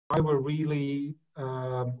were really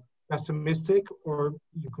pessimistic, or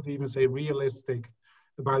you could even say realistic,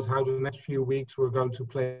 about how the next few weeks were going to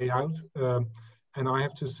play out. And I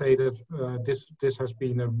have to say that this has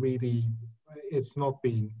been a really, it's not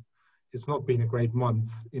been a great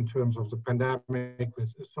month in terms of the pandemic,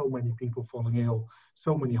 with so many people falling ill,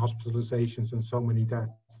 so many hospitalizations, and so many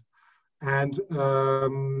deaths. And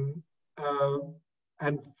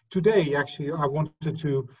today, actually, I wanted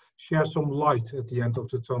to share some light at the end of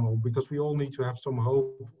the tunnel, because we all need to have some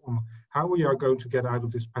hope on how we are going to get out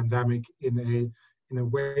of this pandemic in a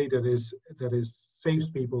way that saves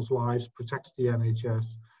people's lives, protects the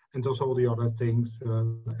NHS, and does all the other things,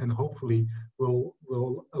 and hopefully will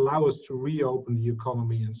allow us to reopen the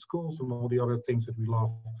economy and schools and all the other things that we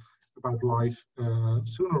love about life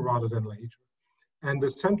sooner rather than later. And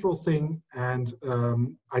the central thing, and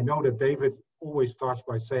I know that David always starts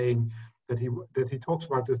by saying that he talks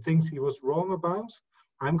about the things he was wrong about.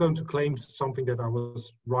 I'm going to claim something that I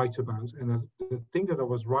was right about. And the thing that I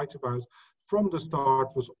was right about from the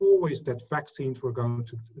start was always that vaccines were going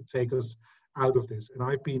to take us out of this. And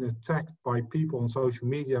I've been attacked by people on social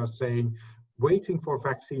media saying, waiting for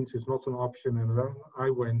vaccines is not an option. And then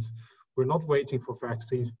I went, we're not waiting for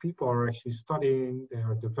vaccines. People are actually studying, they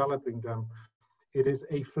are developing them. It is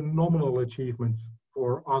a phenomenal achievement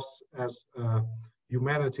for us as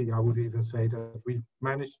humanity. I would even say that we've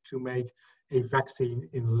managed to make a vaccine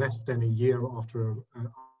in less than a year after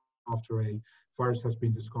a virus has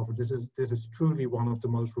been discovered. This is truly one of the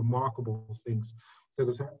most remarkable things that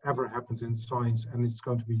has ever happened in science, and it's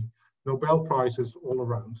going to be Nobel Prizes all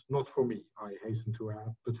around. Not for me, I hasten to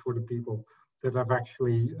add, but for the people that have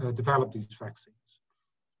actually developed these vaccines.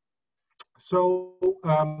 So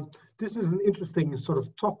this is an interesting sort of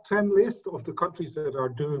top 10 list of the countries that are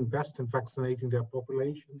doing best in vaccinating their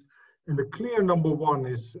populations. And the clear number one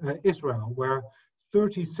is Israel, where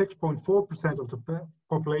 36.4% of the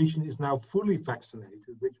population is now fully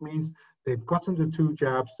vaccinated, which means they've gotten the 2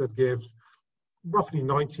 jabs that give roughly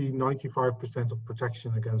 95% of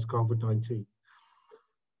protection against COVID-19.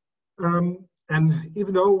 And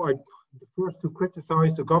even though I'm the first to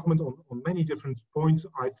criticize the government on many different points,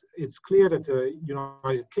 it's clear that the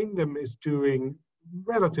United Kingdom is doing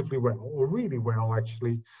relatively well, or really well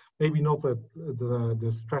actually. Maybe not at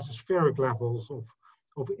the stratospheric levels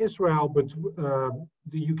of Israel, but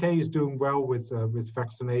the UK is doing well with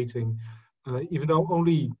vaccinating, even though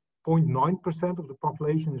only 0.9% of the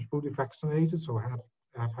population is fully vaccinated, so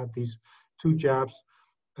have had these 2 jabs.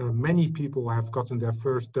 Many people have gotten their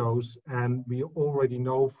first dose, and we already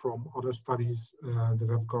know from other studies that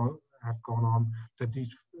have gone on that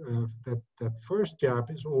that first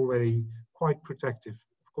jab is already quite protective.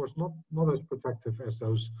 Of course, not as protective as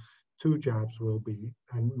those 2 jabs will be,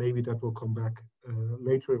 and maybe that will come back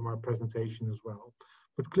later in my presentation as well.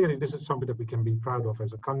 But clearly, this is something that we can be proud of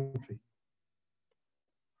as a country.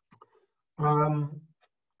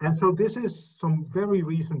 And so this is some very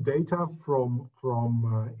recent data from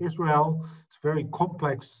Israel. It's a very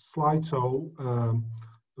complex slide, so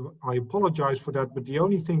I apologize for that, but the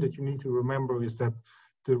only thing that you need to remember is that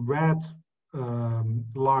the red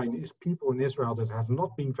line is people in Israel that have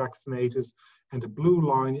not been vaccinated, and the blue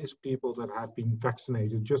line is people that have been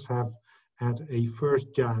vaccinated, just have had a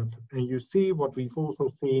first jab. And you see what we've also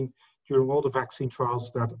seen during all the vaccine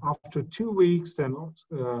trials, that after 2 weeks, then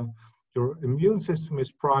your immune system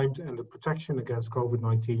is primed and the protection against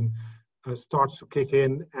COVID-19 starts to kick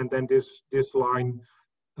in. And then this line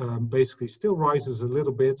basically still rises a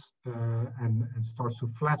little bit and starts to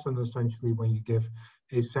flatten essentially when you give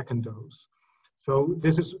a second dose. So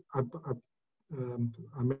this is, I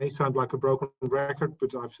may sound like a broken record,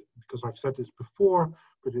 but because I've said this before,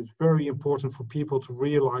 but it's very important for people to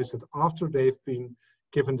realize that after they've been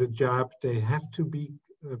given the jab, they have to be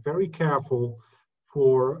very careful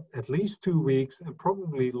for at least 2 weeks, and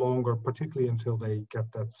probably longer, particularly until they get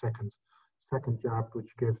that second jab,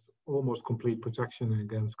 which gives almost complete protection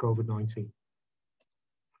against COVID-19.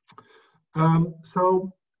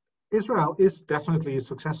 So Israel is definitely a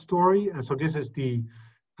success story, and so this is the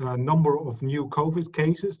number of new COVID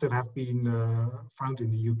cases that have been found in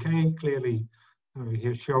the UK. Clearly,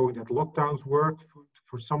 here showing that lockdowns work.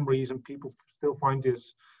 For some reason, people still find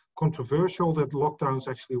this controversial that lockdowns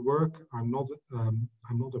actually work. I'm not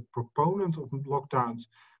a proponent of lockdowns,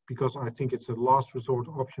 because I think it's a last resort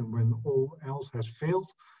option when all else has failed.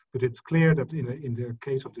 But it's clear that in the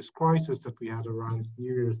case of this crisis that we had around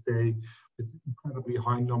New Year's Day, with incredibly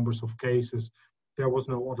high numbers of cases, there was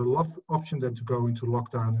no other option than to go into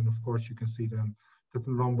lockdown. And of course, you can see then that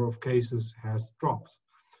the number of cases has dropped.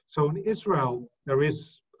 So in Israel, there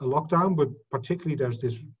is a lockdown, but particularly there's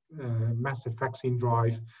this massive vaccine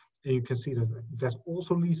drive, and you can see that that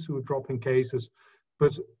also leads to a drop in cases.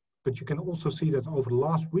 But you can also see that over the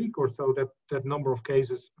last week or so, that number of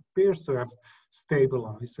cases appears to have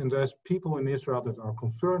stabilized. And there's people in Israel that are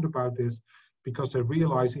concerned about this because they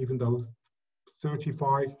realize even though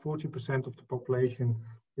 35–40% of the population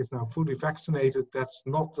is now fully vaccinated, that's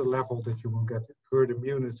not the level that you will get herd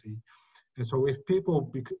immunity. And so if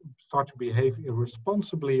people start to behave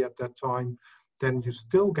irresponsibly at that time, then you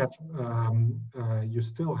still get, you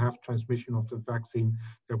still have transmission of the vaccine.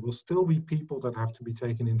 There will still be people that have to be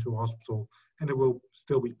taken into hospital, and there will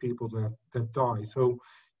still be people that die. So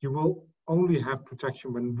you will only have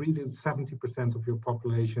protection when really 70% of your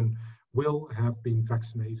population will have been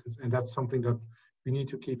vaccinated. And that's something that we need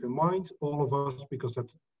to keep in mind, all of us, because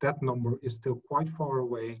that number is still quite far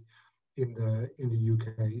away in the UK.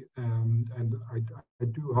 And I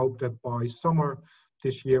do hope that by summer,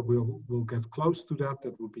 this year we'll get close to that.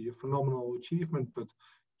 That would be a phenomenal achievement. But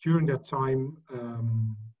during that time,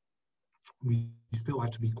 we still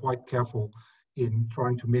have to be quite careful in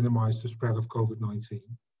trying to minimize the spread of COVID-19.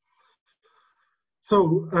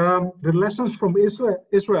 So the lessons from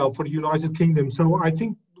Israel for the United Kingdom. So I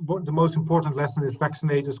think the most important lesson is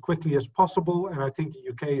vaccinate as quickly as possible. And I think the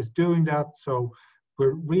UK is doing that. So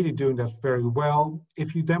we're really doing that very well.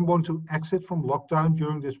 If you then want to exit from lockdown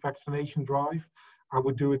during this vaccination drive, I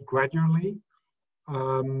would do it gradually.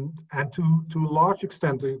 And to a large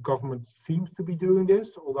extent, the government seems to be doing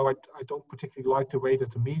this, although I don't particularly like the way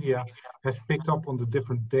that the media has picked up on the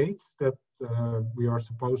different dates that we are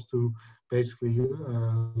supposed to basically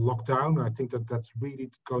lock down. I think that that's really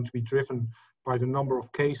going to be driven by the number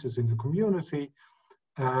of cases in the community.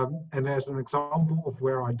 And as an example of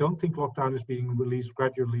where I don't think lockdown is being released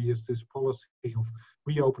gradually is this policy of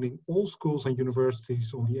reopening all schools and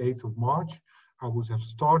universities on the 8th of March. I would have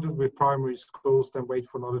started with primary schools, then wait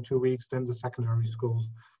for another 2 weeks, then the secondary schools,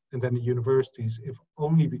 and then the universities, if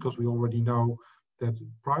only because we already know that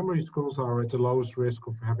primary schools are at the lowest risk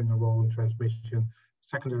of having a role in transmission,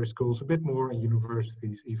 secondary schools a bit more, and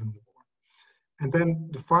universities even more. And then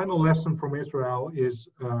the final lesson from Israel is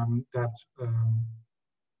that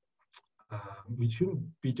we shouldn't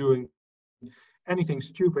be doing anything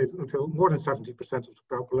stupid until more than 70% of the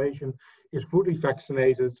population is fully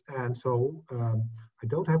vaccinated. And so I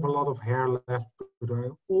don't have a lot of hair left, but I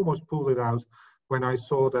almost pulled it out when I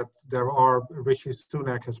saw that Rishi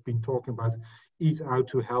Sunak has been talking about Eat Out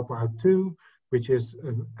to Help Out Too, which is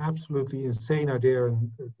an absolutely insane idea. And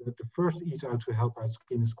the first Eat Out to Help Out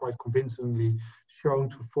scheme is quite convincingly shown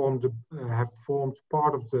to have formed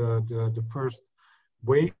part of the first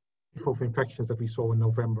wave of infections that we saw in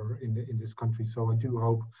November in this country. So I do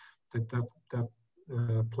hope that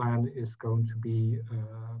plan is going to be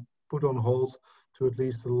put on hold to at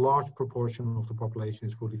least a large proportion of the population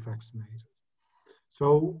is fully vaccinated.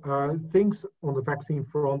 So things on the vaccine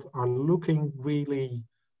front are looking really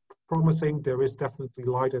promising. There is definitely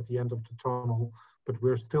light at the end of the tunnel, but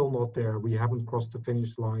we're still not there. We haven't crossed the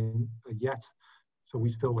finish line yet. So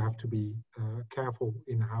we still have to be careful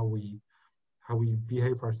in how we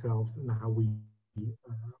behave ourselves and how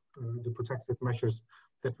the protective measures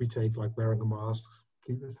that we take, like wearing a mask,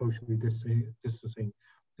 socially distancing,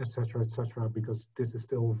 etc., because this is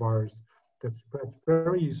still a virus that spreads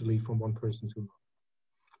very easily from one person to another.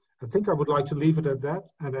 I think I would like to leave it at that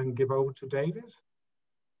and then give over to David.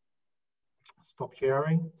 Stop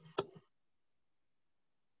sharing.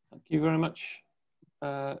 Thank you very much,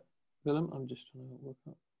 Willem. I'm just trying to work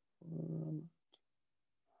out.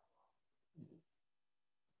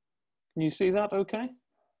 Can you see that okay?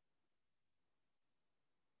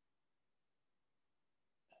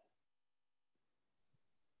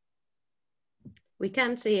 We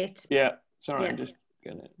can see it. Yeah, sorry, yeah. I'm just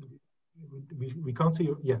getting it. We can't see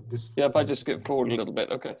you. Yeah, yeah, if I just skip forward a little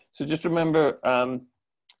bit. Okay, so just remember,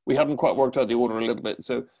 we haven't quite worked out the order a little bit.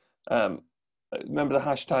 So remember the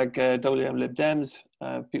hashtag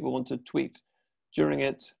WMLibDems. People want to tweet during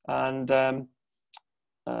it, and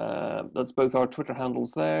that's both our Twitter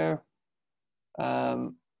handles there.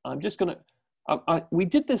 I'm just gonna, we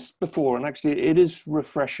did this before, and actually it is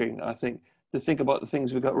refreshing, I think, to think about the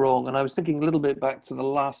things we got wrong. And I was thinking a little bit back to the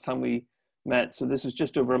last time we met. So this is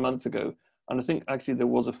just over a month ago. And I think actually there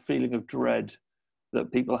was a feeling of dread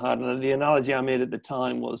that people had. And the analogy I made at the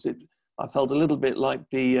time was I felt a little bit like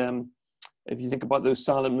if you think about those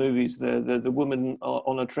silent movies, the woman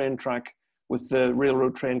on a train track with the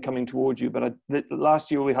railroad train coming towards you. But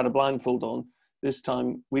last year we had a blindfold on. This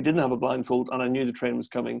time we didn't have a blindfold, and I knew the train was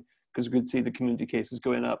coming because we could see the community cases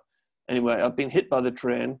going up. Anyway, I've been hit by the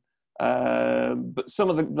train. But some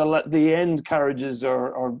of the end carriages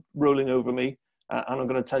are rolling over me, and I'm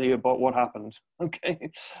going to tell you about what happened. Okay,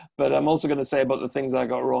 but I'm also going to say about the things I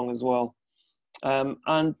got wrong as well.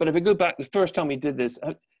 But if we go back, the first time we did this,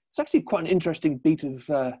 it's actually quite an interesting beat of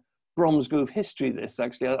Bromsgrove history. This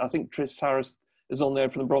actually, I think Tris Harris is on there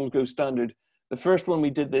from the Bromsgrove Standard. The first one we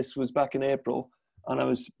did this was back in April, and I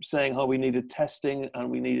was saying how we needed testing and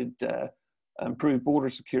we needed improved border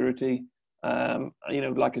security.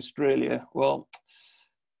 Like Australia. Well,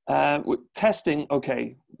 with testing,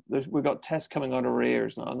 okay, we've got tests coming out of our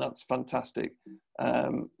ears now, and that's fantastic.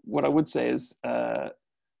 What I would say is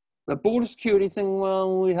the border security thing,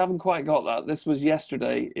 well, we haven't quite got that. This was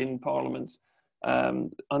yesterday in Parliament. I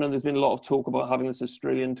know there's been a lot of talk about having this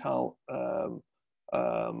Australian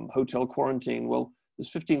hotel quarantine. Well, there's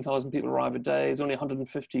 15,000 people arrive a day. There's only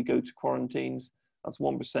 150 go to quarantines. That's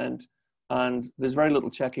 1%. And there's very little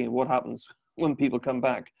checking of what happens when people come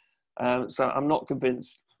back. So I'm not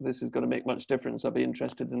convinced this is going to make much difference. I'll be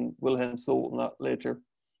interested in Wilhelm's thought on that later.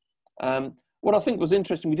 What I think was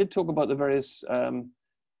interesting, we did talk about the various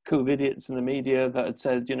COVID-idiots in the media that had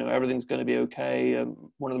said, everything's going to be okay.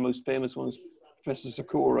 One of the most famous ones, Professor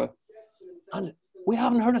Sikora. And we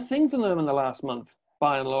haven't heard a thing from them in the last month,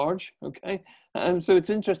 by and large, okay? So it's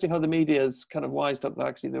interesting how the media has kind of wised up that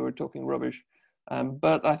actually they were talking rubbish.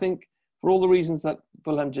 But I think for all the reasons that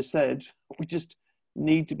Willem just said, we just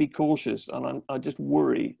need to be cautious. And I just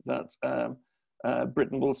worry that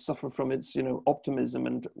Britain will suffer from its, optimism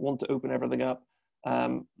and want to open everything up.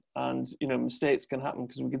 And mistakes can happen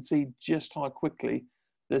because we can see just how quickly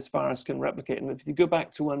this virus can replicate. And if you go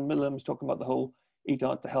back to when Willem was talking about the whole Eat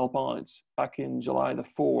Out to Help Out back in July the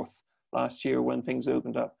 4th last year when things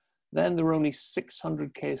opened up, then there were only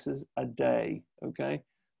 600 cases a day, okay?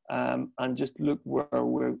 And just look where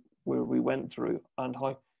we went through and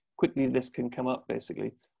how quickly this can come up,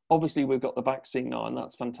 basically. Obviously, we've got the vaccine now, and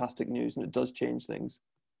that's fantastic news, and it does change things.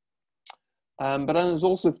 But I was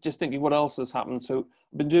also just thinking what else has happened. So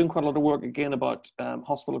I've been doing quite a lot of work again about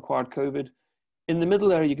hospital-acquired COVID. In the middle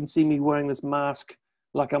there, you can see me wearing this mask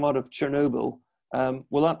like I'm out of Chernobyl.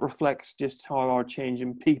 Well, that reflects just how our change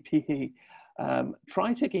in PPE.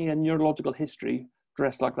 Try taking a neurological history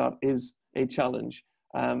dressed like that is a challenge.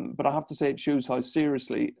 But I have to say it shows how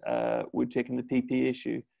seriously we're taking the PPE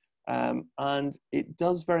issue. And it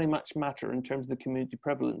does very much matter in terms of the community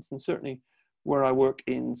prevalence. And certainly where I work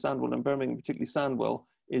in Sandwell and Birmingham, particularly Sandwell,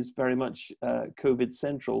 is very much COVID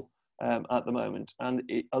central at the moment. And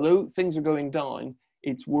although things are going down,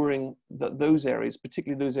 it's worrying that those areas,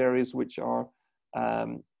 particularly those areas which are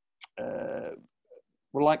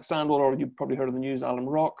were like Sandwell, or you've probably heard of the news, Alum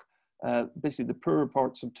Rock, basically the poorer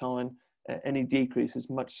parts of town, any decrease is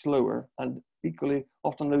much slower. And equally,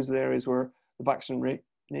 often those are the areas where the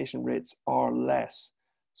vaccination rates are less.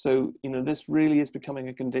 So, this really is becoming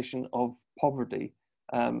a condition of poverty.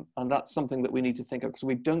 And that's something that we need to think of, because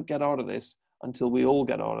we don't get out of this until we all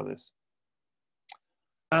get out of this.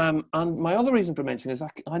 And my other reason for mentioning is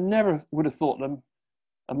I never would have thought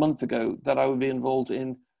a month ago that I would be involved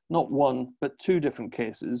in not one, but two different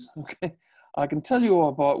cases. Okay, I can tell you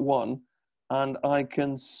about one, and I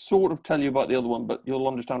can sort of tell you about the other one, but you'll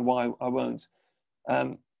understand why I won't.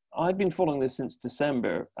 I've been following this since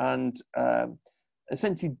December, and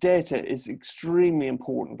essentially data is extremely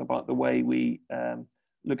important about the way we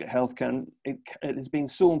look at healthcare. And it has been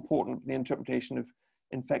so important for the interpretation of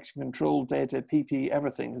infection control data, PPE,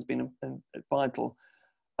 everything has been vital.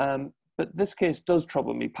 But this case does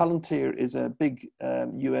trouble me. Palantir is a big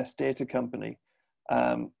US data company,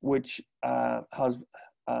 which has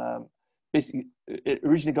basically, it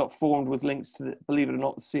originally got formed with links to, believe it or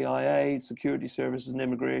not, the CIA, security services and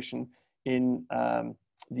immigration in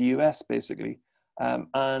the US, basically.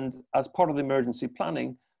 And as part of the emergency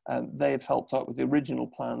planning, they've helped out with the original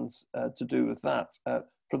plans to do with that.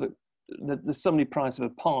 For the somebody price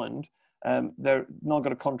of £1, they're now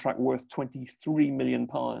got a contract worth £23 million.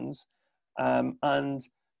 And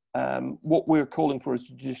what we're calling for is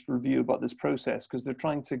a judicial review about this process, because they're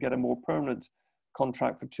trying to get a more permanent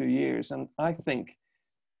contract for 2 years. And I think,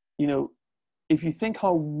 if you think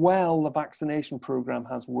how well the vaccination program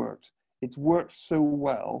has worked, it's worked so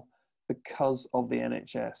well because of the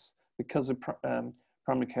NHS, because of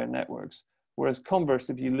primary care networks. Whereas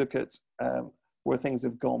conversely, if you look at where things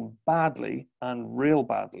have gone badly and real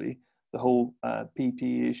badly, the whole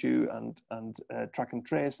PPE issue and track and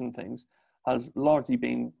trace and things has largely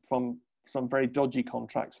been from some very dodgy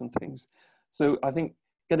contracts and things. So I think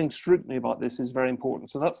getting scrutiny about this is very important.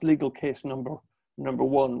 So that's legal case number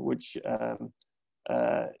one, which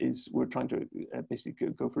is we're trying to basically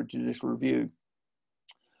go for a judicial review.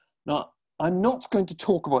 Now, I'm not going to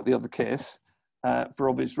talk about the other case for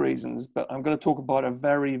obvious reasons, but I'm going to talk about a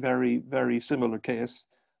very, very, very similar case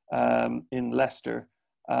in Leicester.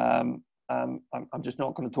 I'm just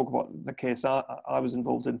not going to talk about the case I was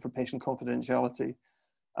involved in for patient confidentiality,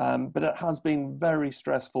 but it has been a very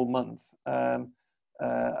stressful month.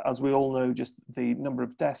 As we all know, just the number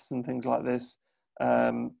of deaths and things like this.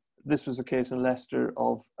 This was a case in Leicester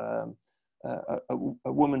of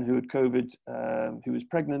a woman who had COVID, who was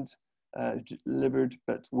pregnant, delivered,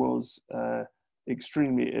 but was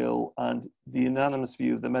extremely ill, and the unanimous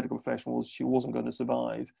view of the medical profession was she wasn't going to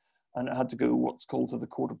survive, and it had to go what's called to the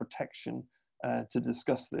Court of Protection to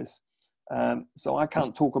discuss this. So I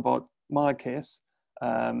can't talk about my case,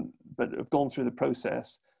 but I've gone through the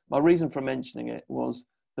process. My reason for mentioning it was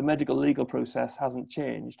the medical legal process hasn't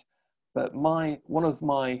changed, but one of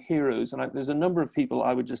my heroes, and there's a number of people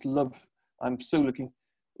I would just love, I'm so looking,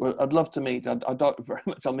 well, I'd love to meet, I doubt very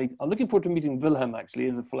much I'll meet, I'm looking forward to meeting Willem actually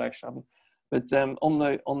in the flesh. But on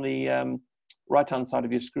the right-hand side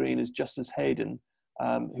of your screen is Justice Hayden,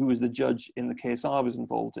 who was the judge in the case I was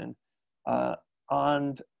involved in.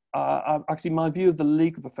 Actually, my view of the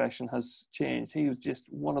legal profession has changed. He was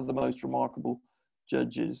just one of the most remarkable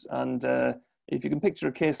judges. And if you can picture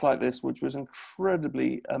a case like this, which was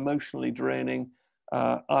incredibly emotionally draining,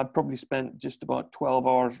 I probably spent just about 12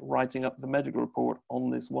 hours writing up the medical report on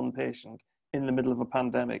this one patient in the middle of a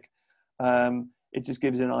pandemic. It just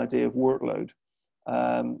gives you an idea of workload.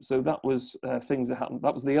 So that was things that happened.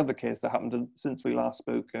 That was the other case that happened since we last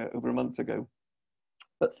spoke over a month ago.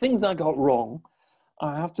 But things I got wrong,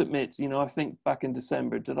 I have to admit, I think back in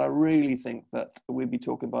December, did I really think that we'd be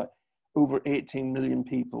talking about over 18 million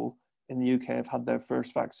people in the UK have had their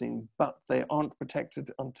first vaccine, but they aren't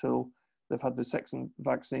protected until they've had the second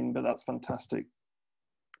vaccine, but that's fantastic.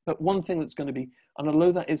 But one thing that's going to be, and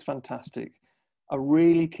although that is fantastic, a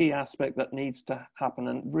really key aspect that needs to happen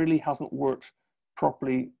and really hasn't worked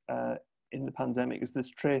properly in the pandemic is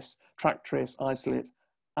this track, trace, isolate,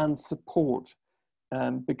 and support.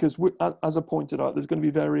 Because as I pointed out, there's going to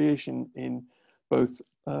be variation in both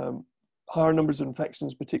higher numbers of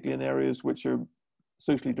infections, particularly in areas which are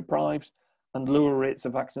socially deprived, and lower rates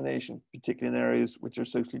of vaccination, particularly in areas which are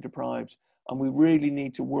socially deprived. And we really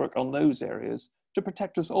need to work on those areas to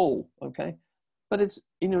protect us all, okay? But it's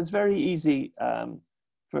very easy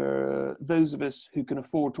for those of us who can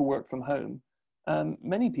afford to work from home.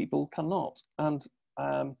 Many people cannot, and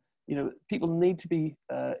people need to be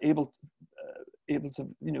able to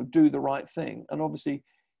do the right thing. And obviously,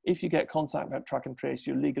 if you get contact at track and trace,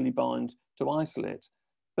 you're legally bound to isolate.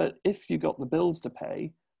 But if you got the bills to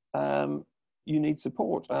pay, you need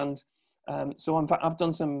support. And so in fact, I've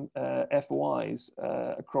done some FOIs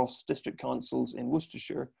across district councils in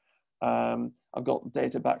Worcestershire. I've got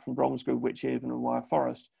data back from Bromsgrove, Wychavon and Wyre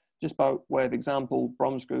Forest. Just by way of example,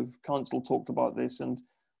 Bromsgrove Council talked about this, and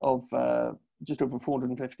of just over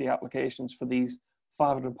 450 applications for these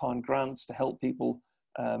 £500 grants to help people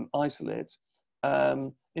isolate.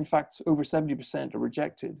 In fact, over 70% are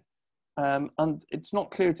rejected. And it's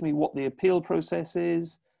not clear to me what the appeal process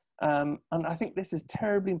is. And I think this is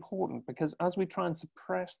terribly important, because as we try and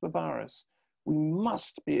suppress the virus, we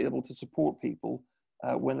must be able to support people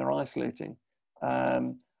when they're isolating.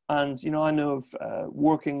 And I know of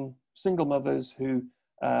working single mothers who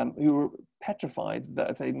were petrified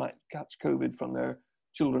that if they might catch COVID from their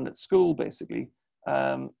children at school, basically,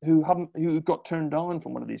 who got turned down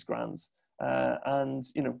from one of these grants and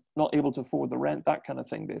not able to afford the rent, that kind of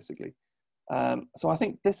thing, basically. So I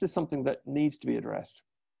think this is something that needs to be addressed.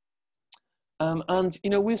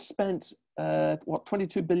 We've spent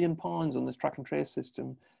 £22 billion on this track and trace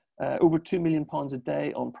system, over £2 million a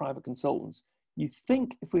day on private consultants. You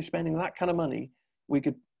think if we're spending that kind of money, we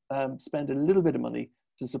could spend a little bit of money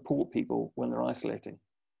to support people when they're isolating.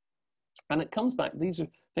 And it comes back, these are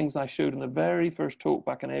things I showed in the very first talk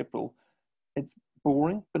back in April. It's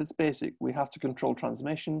boring, but it's basic. We have to control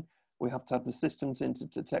transmission. We have to have the systems in to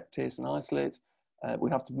detect, trace and isolate.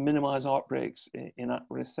 We have to minimize outbreaks in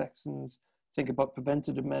at-risk sections, think about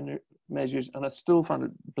preventative measures. And I still find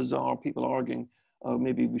it bizarre, people arguing, oh,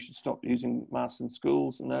 maybe we should stop using masks in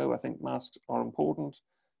schools. No, I think masks are important.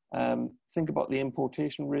 Think about the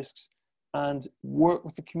importation risks and work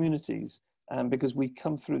with the communities, because we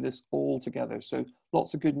come through this all together. So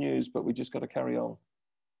lots of good news, but we just got to carry on.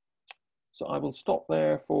 So I will stop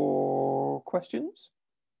there for questions.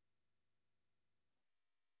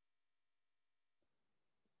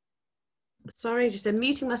 Sorry, just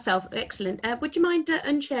unmuting myself. Excellent. Would you mind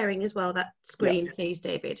unsharing as well that screen, please,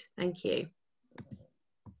 David? Thank you.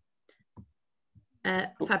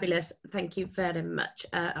 Fabulous. Thank you very much.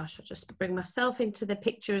 I shall just bring myself into the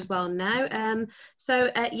picture as well now.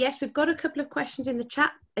 Yes, we've got a couple of questions in the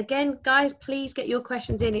chat. Again, guys, please get your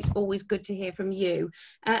questions in. It's always good to hear from you.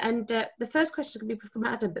 The first question is going to be from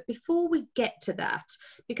Adam. But before we get to that,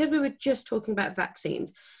 because we were just talking about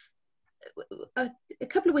vaccines, a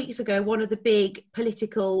couple of weeks ago, one of the big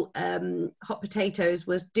political hot potatoes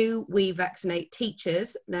was, do we vaccinate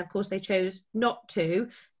teachers? Now, of course, they chose not to.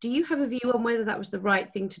 Do you have a view on whether that was the right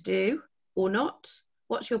thing to do or not?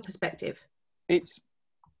 What's your perspective? It's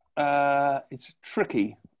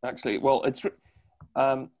tricky, actually. Well, it's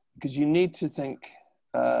because you need to think,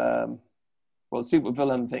 well, see what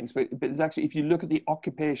Willem thinks, but it's actually, if you look at the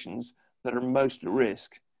occupations that are most at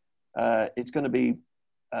risk, it's going to be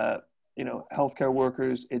you know, healthcare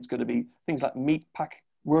workers. It's going to be things like meat pack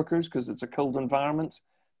workers because it's a cold environment.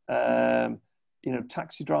 You know,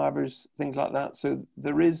 taxi drivers, things like that. So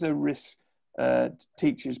there is a risk to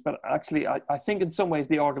teachers, but actually, I think in some ways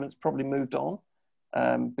the argument's probably moved on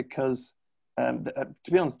because,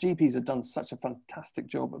 to be honest, GPs have done such a fantastic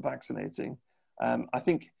job at vaccinating. I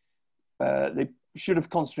think they should have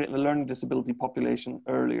concentrated on the learning disability population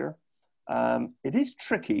earlier. It is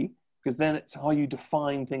tricky, because then it's how you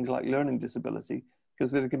define things like learning disability,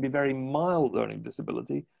 because there can be very mild learning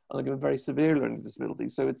disability and there can be very severe learning disability.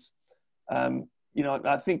 So it's, you know,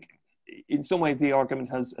 I think in some ways the argument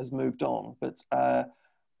has moved on, but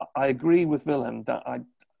I agree with Willem that I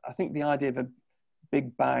think the idea of a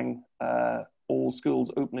big bang, all schools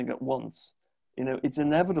opening at once, you know, it's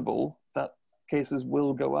inevitable that cases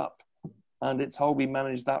will go up, and it's how we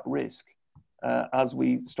manage that risk. As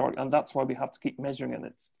we start, and that's why we have to keep measuring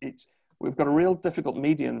it. We've got a real difficult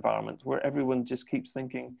media environment where everyone just keeps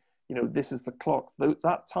thinking, you know, this is the clock.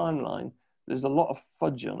 That timeline, there's a lot of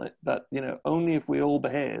fudge on it that, you know, only if we all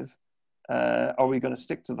behave are we going to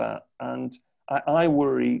stick to that. And I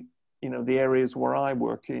worry, you know, the areas where I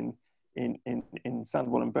work in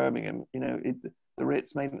Sandwell and Birmingham, you know, the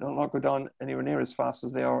rates may not go down anywhere near as fast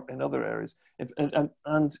as they are in other areas.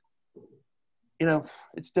 And you know,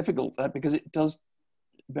 it's difficult because it does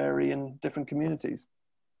vary in different communities.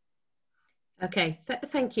 Okay,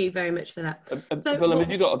 thank you very much for that. So, Willem, have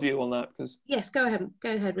you got a view on that? Yes, go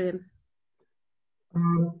ahead, Willem.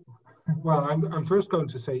 Well, I'm first going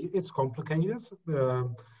to say it's complicated,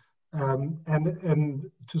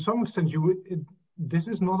 and to some extent, this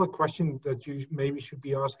is not a question that you maybe should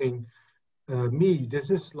be asking me. This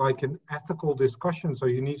is like an ethical discussion, so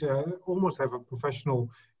you need to almost have a professional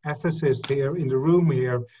ethicist here in the room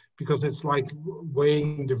here, because it's like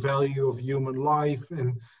weighing the value of human life,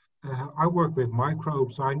 and I work with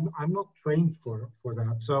microbes. I'm not trained for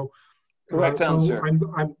that. So correct answer.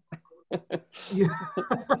 I'm yeah.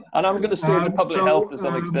 And I'm going to say to public health to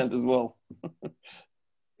some extent as well.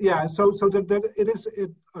 Yeah. So that it is.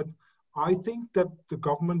 I think that the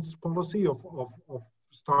government's policy of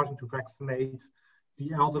starting to vaccinate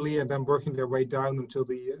the elderly and then working their way down until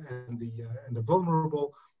the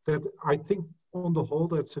vulnerable, that I think on the whole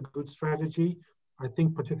that's a good strategy. I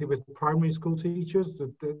think particularly with primary school teachers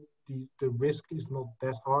that the risk is not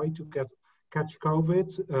that high to catch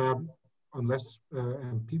COVID unless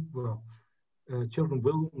children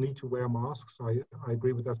will need to wear masks. I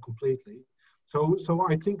agree with that completely. So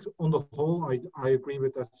I think on the whole I agree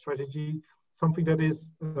with that strategy. Something that is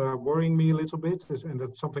worrying me a little bit is, and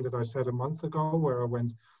that's something that I said a month ago, where I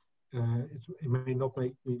went, it may not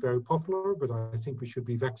make me very popular, but I think we should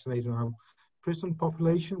be vaccinating our prison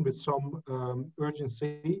population with some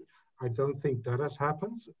urgency. I don't think that has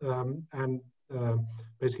happened, and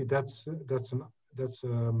basically that's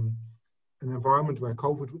an environment where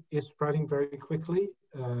COVID is spreading very quickly,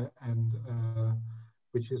 and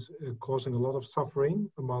which is causing a lot of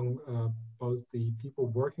suffering among both the people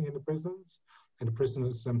working in the prisons and the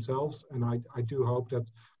prisoners themselves. And I do hope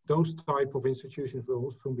that those type of institutions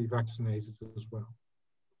will soon be vaccinated as well.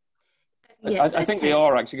 Yeah, I think they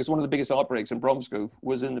are actually, because one of the biggest outbreaks in Bromsgrove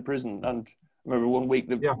was in the prison. And I remember one week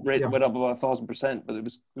the rate went up about 1,000%, but it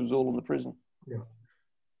was all in the prison. Yeah.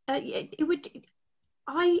 It would.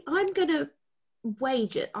 I'm going to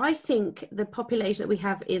wager. I think the population that we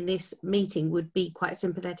have in this meeting would be quite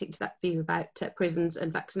sympathetic to that view about prisons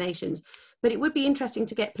and vaccinations. But it would be interesting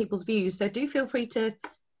to get people's views. So do feel free to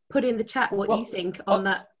put in the chat what you think on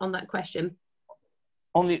that question.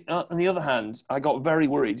 On the other hand, I got very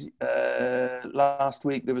worried. Last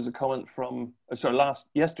week there was a comment from,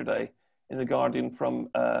 yesterday in The Guardian from,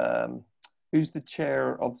 who's the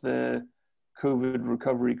chair of the COVID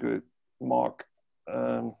recovery group, Mark.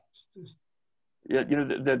 Yeah, you know,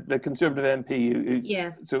 the Conservative MP,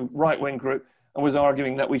 who's so right-wing group, and was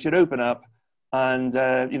arguing that we should open up, And,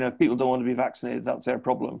 you know, if people don't want to be vaccinated, that's their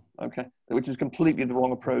problem, okay? Which is completely the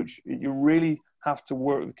wrong approach. You really have to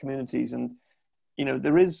work with communities. And, you know,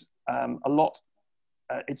 there is a lot,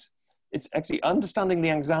 it's actually understanding the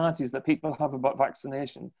anxieties that people have about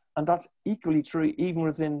vaccination. And that's equally true even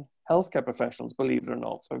within healthcare professionals, believe it or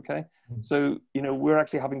not, okay? So, you know, we're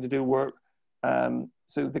actually having to do work.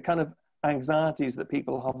 So the kind of anxieties that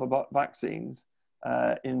people have about vaccines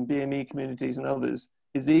in BME communities and others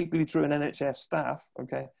is equally true in NHS staff,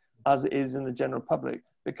 okay, as it is in the general public,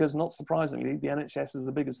 because not surprisingly, the NHS is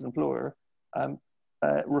the biggest employer,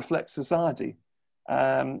 reflects society.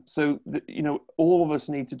 So, you know, all of us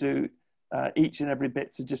need to do each and every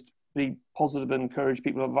bit to just be positive and encourage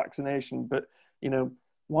people of vaccination. But, you know,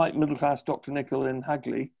 white middle-class Dr. Nicholl in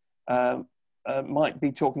Hagley might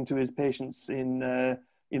be talking to his patients in,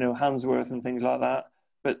 you know, Handsworth and things like that,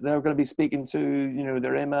 but they're going to be speaking to, you know,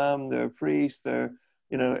 their imam, their priest, their,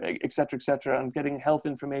 you know, et cetera, and getting health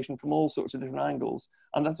information from all sorts of different angles.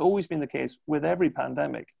 And that's always been the case with every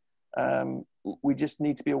pandemic. We just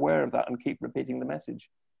need to be aware of that and keep repeating the message.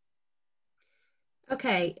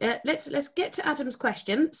 Okay, let's get to Adam's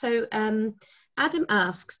question. So Adam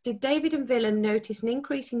asks, did David and Willem notice an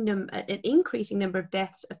increasing number of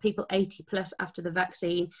deaths of people 80 plus after the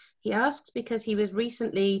vaccine? He asks because he was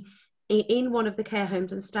recently in one of the care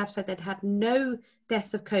homes and staff said they'd had no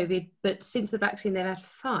deaths of COVID, but since the vaccine they've had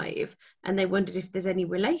 5, and they wondered if there's any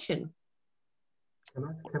relation.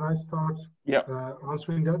 Can I start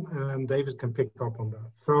answering that, and David can pick up on that.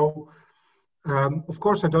 So, of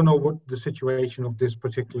course, I don't know what the situation of this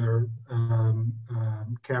particular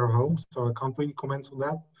care home, so I can't really comment on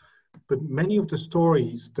that. But many of the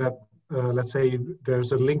stories that, let's say,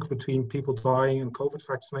 there's a link between people dying and COVID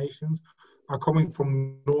vaccinations are coming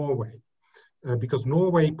from Norway. Because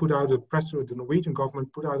Norway put out the Norwegian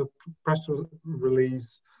government put out a press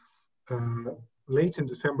release late in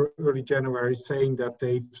December, early January, saying that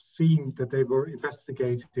they've seen that they were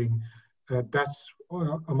investigating deaths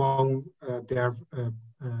among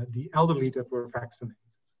the elderly that were vaccinated.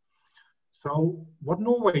 So what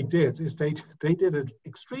Norway did is they did it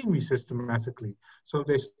extremely systematically. So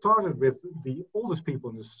they started with the oldest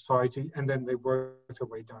people in the society, and then they worked their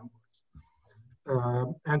way downwards.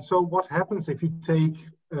 And so what happens if you take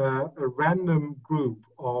a random group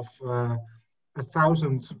of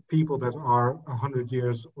 1,000 people that are 100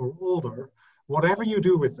 years or older, whatever you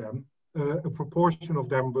do with them, a proportion of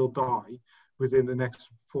them will die within the next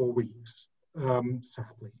 4 weeks,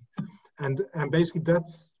 sadly. And basically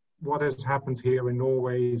that's what has happened here in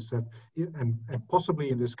Norway, is that, and possibly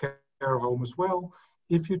in this care home as well,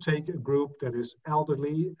 if you take a group that is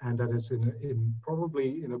elderly and that is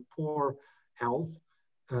probably in a poor health,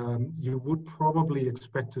 you would probably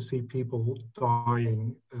expect to see people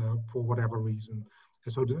dying for whatever reason.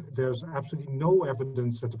 And so there's absolutely no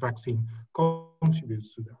evidence that the vaccine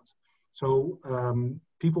contributes to that. So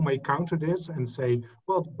people may counter this and say,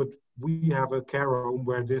 well, but we have a care home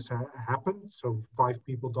where this happened. So 5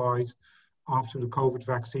 people died after the COVID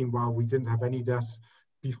vaccine while we didn't have any deaths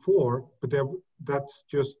before, but that's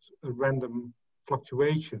just a random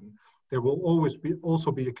fluctuation. There will always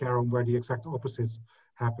also be a care home where the exact opposite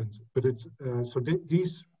happens. But it's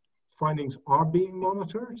these findings are being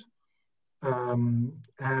monitored, and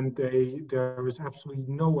there is absolutely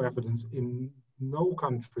no evidence in no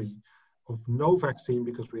country of no vaccine,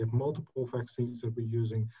 because we have multiple vaccines that we're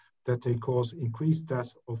using, that they cause increased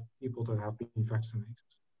deaths of people that have been vaccinated.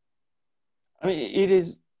 I mean, it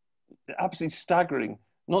is absolutely staggering,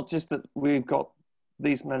 not just that we've got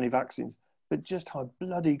these many vaccines, but just how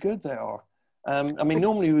bloody good they are. I mean,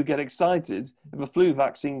 normally we get excited if a flu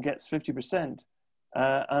vaccine gets 50%,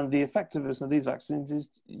 and the effectiveness of these vaccines is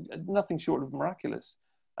nothing short of miraculous.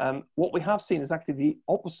 What we have seen is actually the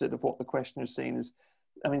opposite of what the questioner is saying. Is,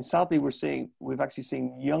 I mean, sadly, we've actually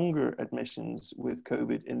seen younger admissions with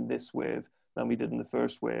COVID in this wave than we did in the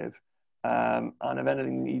first wave, and if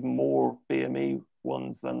anything, even more BME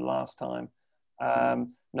ones than last time.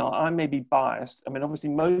 Now, I may be biased. I mean, obviously,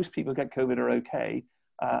 most people get COVID are okay.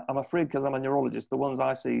 I'm afraid, because I'm a neurologist, the ones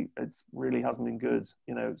I see, it really hasn't been good.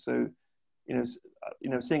 You know, so, you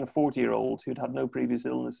know, seeing a 40-year-old who'd had no previous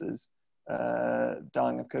illnesses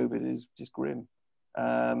dying of COVID is just grim.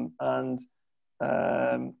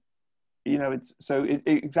 You know, it's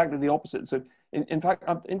exactly the opposite. So, in fact,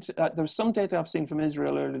 there was some data I've seen from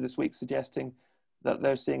Israel earlier this week suggesting that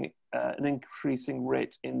they're seeing an increasing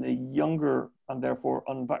rate in the younger and therefore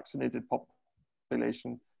unvaccinated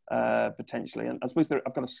population, potentially. And I suppose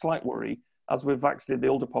I've got a slight worry, as we've vaccinated the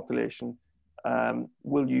older population,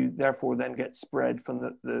 will you therefore then get spread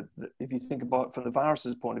from if you think about it from the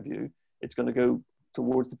virus's point of view, it's going to go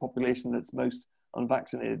towards the population that's most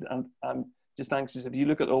unvaccinated. And I'm just anxious, if you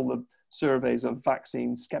look at all the surveys of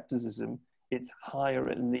vaccine skepticism, it's higher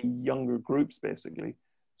in the younger groups, basically.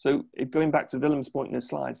 So going back to Willem's point in his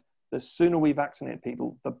slides, the sooner we vaccinate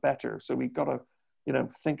people, the better. So we've got to, you know,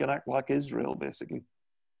 think and act like Israel, basically.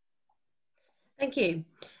 Thank you.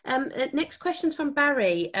 Next question's from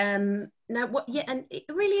Barry. Now, and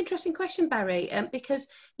a really interesting question, Barry, because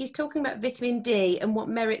he's talking about vitamin D and what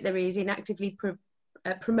merit there is in actively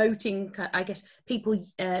promoting, I guess, people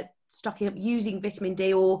stocking up using vitamin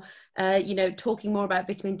D, or you know, talking more about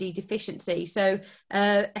vitamin D deficiency. So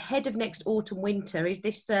ahead of next autumn winter, is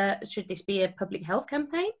this should this be a public health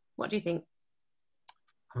campaign? What do you think?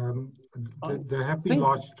 There have been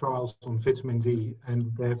large trials on vitamin D,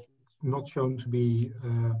 and they've not shown to be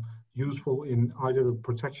useful in either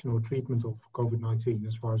protection or treatment of COVID-19,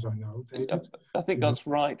 as far as I know. David? I think that's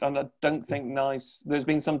right, and I don't think NICE, there's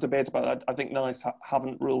been some debate about that. I think NICE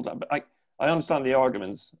haven't ruled out, but I understand the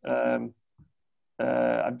arguments. I'm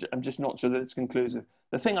just not sure that it's conclusive.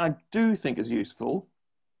 The thing I do think is useful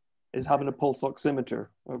is having a pulse oximeter,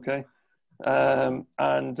 okay? So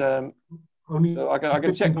I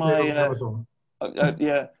can check my,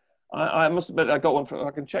 yeah. I must admit I got one for,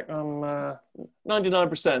 I can check,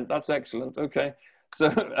 99%, that's excellent, okay. So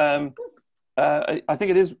I think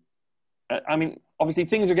it is, I mean, obviously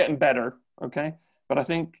things are getting better, okay, but I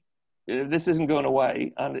think this isn't going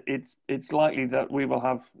away, and it's likely that we will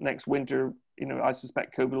have next winter, you know, I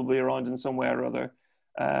suspect COVID will be around in some way or other.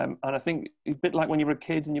 And I think a bit like when you were a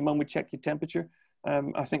kid and your mum would check your temperature,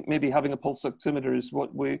 I think maybe having a pulse oximeter is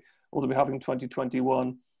what we will be having in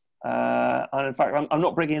 2021. And in fact, I'm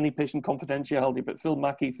not breaking any patient confidentiality, but Phil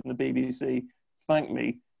Mackey from the BBC thanked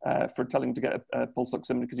me for telling him to get a pulse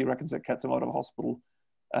oximeter because he reckons it kept him out of hospital.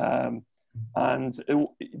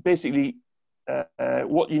 Basically,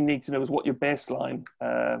 what you need to know is what your baseline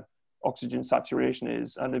oxygen saturation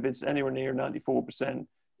is. And if it's anywhere near 94%,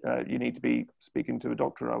 you need to be speaking to a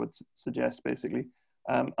doctor, I would suggest, basically.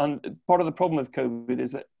 And part of the problem with COVID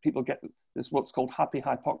is that people get this what's called happy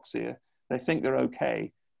hypoxia. They think they're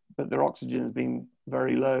okay, but their oxygen has been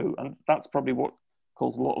very low. And that's probably what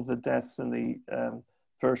caused a lot of the deaths in the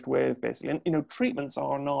first wave, basically. And, you know, treatments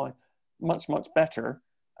are now much, much better.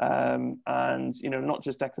 And, you know, not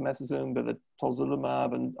just dexamethasone, but the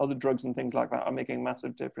tocilizumab and other drugs and things like that are making a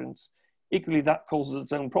massive difference. Equally, that causes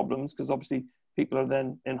its own problems because obviously people are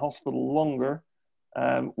then in hospital longer,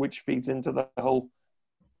 which feeds into the whole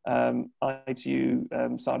ITU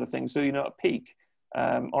side of things. So, you know, at peak,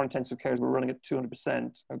 our intensive cares were running at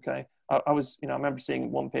 200%. Okay, I remember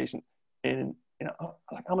seeing one patient in, you know,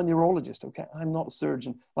 like, I'm a neurologist. Okay, I'm not a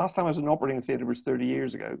surgeon. Last time I was in an operating theatre was 30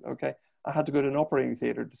 years ago. Okay, I had to go to an operating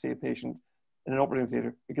theatre to see a patient in an operating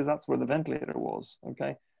theatre because that's where the ventilator was.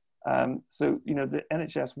 Okay, so you know the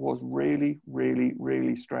NHS was really, really,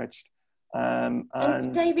 really stretched.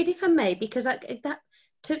 And David, if I may, because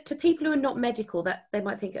to people who are not medical, that they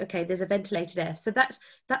might think, okay, there's a ventilator there, so that's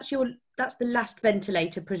the last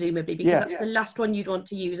ventilator presumably, because that's the last one you'd want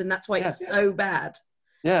to use, and that's why it's so bad.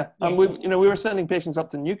 Yeah, and we were sending patients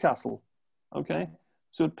up to Newcastle. Okay,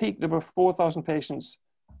 so at peak there were 4,000 patients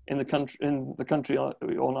in the country on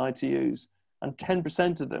ITUs, and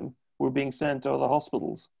 10% of them were being sent to other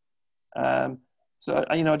hospitals. So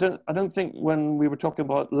you know, I don't think when we were talking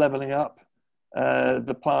about leveling up,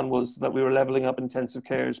 the plan was that we were leveling up intensive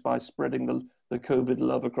cares by spreading the COVID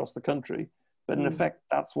love across the country. But in effect,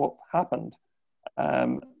 that's what happened.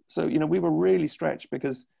 So, you know, we were really stretched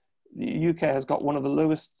because the UK has got one of the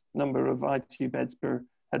lowest number of ITU beds per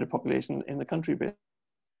head of population in the country. But,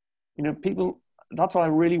 you know, that's why I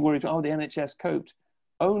really worried, the NHS coped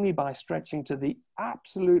only by stretching to the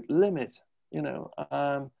absolute limit, you know,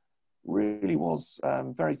 really was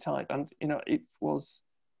very tight. And, you know, it was,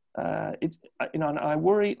 you know, and I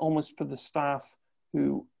worry almost for the staff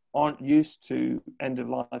who aren't used to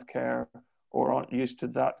end-of-life care or aren't used to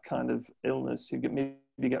that kind of illness, who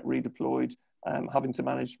maybe get redeployed, having to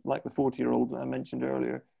manage like the 40-year-old I mentioned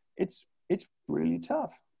earlier. It's really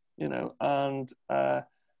tough, you know, and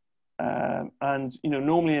you know,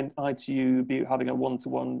 normally in ITU be having a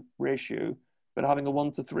 1-to-1 ratio, but having a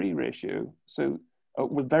 1-to-3 ratio. So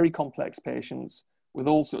with very complex patients, with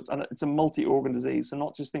all sorts, and it's a multi-organ disease. So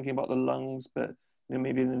not just thinking about the lungs, but you know,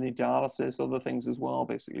 maybe they need dialysis, other things as well,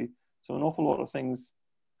 basically. So an awful lot of things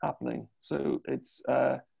happening. So it's,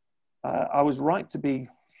 I was right to be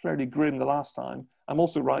fairly grim the last time. I'm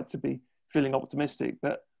also right to be feeling optimistic,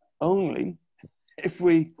 but only if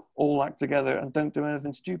we all act together and don't do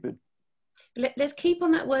anything stupid. Let's keep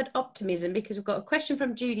on that word optimism, because we've got a question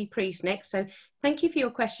from Judy Priest next. So thank you for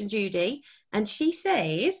your question, Judy. And she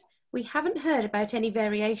says, We haven't heard about any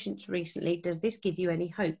variations recently. Does this give you any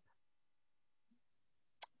hope?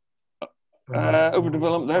 Over to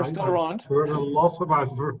Willem, they're still around. I've heard a lot about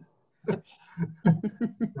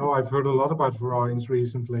no, I've heard a lot about variants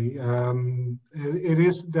recently.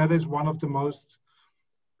 That is one of the most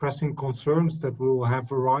pressing concerns, that we will have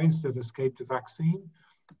variants that escape the vaccine.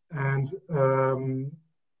 And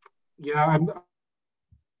yeah,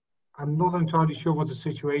 I'm not entirely sure what the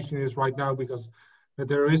situation is right now, because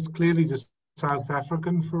there is clearly the South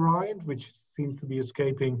African variant, which seems to be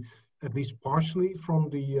escaping at least partially from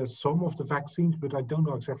the some of the vaccines, but I don't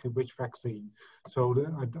know exactly which vaccine. So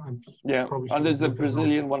I'm probably and there's a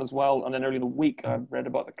Brazilian one as well. And then earlier in the week, I read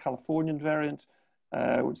about the Californian variant,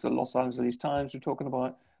 which the Los Angeles Times were talking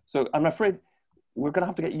about. So I'm afraid we're going to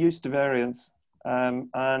have to get used to variants.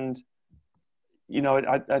 And you know,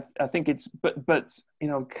 I think it's, but you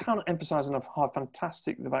know, can't emphasize enough how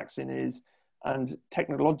fantastic the vaccine is, and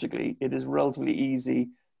technologically it is relatively easy.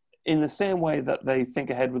 In the same way that they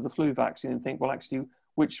think ahead with the flu vaccine and think, well, actually,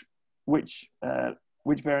 which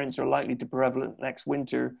variants are likely to be prevalent next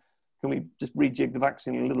winter? Can we just rejig the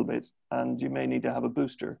vaccine a little bit, and you may need to have a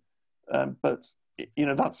booster? But you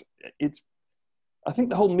know, I think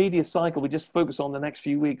the whole media cycle, we just focus on the next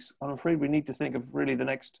few weeks. I'm afraid we need to think of really the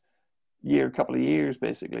next year, couple of years,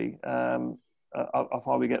 basically, of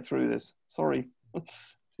how we get through this. Sorry,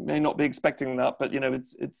 you may not be expecting that, but you know,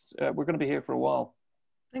 we're going to be here for a while.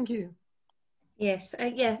 Thank you. Yes,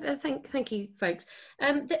 thank you, folks.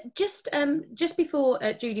 Just before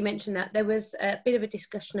Judy mentioned that, there was a bit of a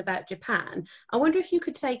discussion about Japan. I wonder if you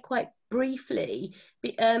could say quite briefly,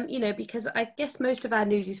 you know, because I guess most of our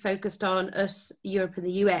news is focused on us, Europe and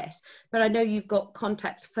the US, but I know you've got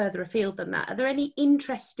contacts further afield than that. Are there any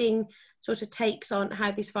interesting sort of takes on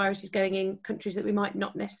how this virus is going in countries that we might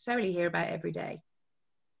not necessarily hear about every day?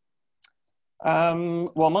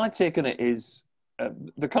 Well, my take on it is,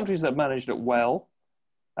 the countries that have managed it well,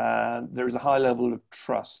 there is a high level of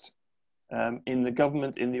trust in the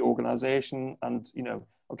government, in the organisation, and you know,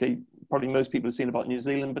 okay, probably most people have seen about New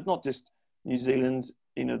Zealand, but not just New Zealand.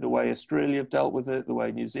 You know, the way Australia have dealt with it, the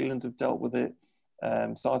way New Zealand have dealt with it,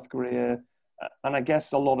 South Korea, and I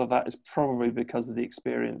guess a lot of that is probably because of the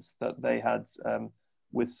experience that they had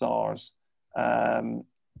with SARS.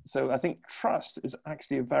 So I think trust is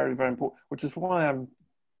actually very, very important, which is why I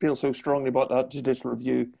feel so strongly about that judicial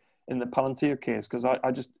review in the Palantir case, because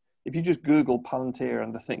I just, if you just Google Palantir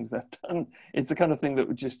and the things they've done, it's the kind of thing that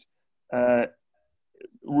would just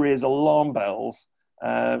raise alarm bells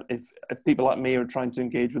if people like me are trying to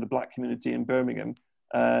engage with the black community in Birmingham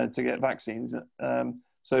to get vaccines.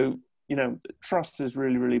 So you know, trust is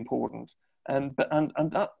really, really important. And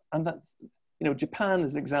that you know, Japan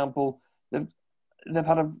as an example, they've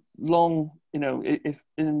had a long, you know, if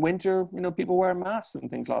in winter, you know, people wear masks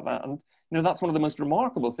and things like that. And, you know, that's one of the most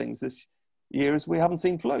remarkable things this year is we haven't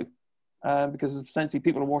seen flu because essentially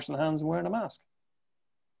people are washing their hands and wearing a mask.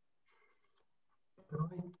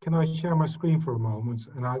 Can I share my screen for a moment?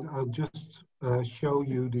 And I'll just show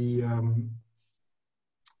you the,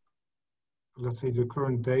 let's say, the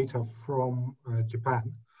current data from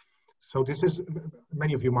Japan. So this is,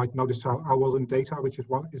 many of you might notice our World in Data, which is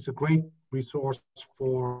it's a great resource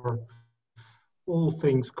for all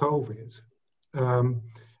things COVID. And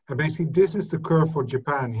basically this is the curve for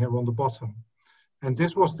Japan here on the bottom. And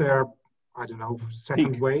this was their, I don't know,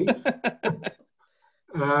 second wave.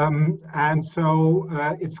 And so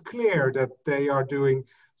it's clear that they are doing,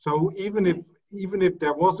 so even if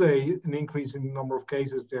there was an increase in the number of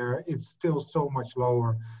cases there, it's still so much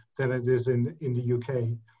lower than it is in the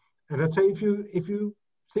UK. And I'd say if you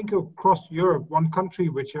think across Europe, one country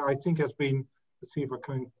which I think has been, let's see if I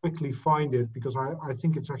can quickly find it, because I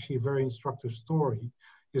think it's actually a very instructive story,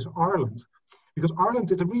 is Ireland. Because Ireland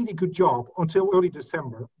did a really good job until early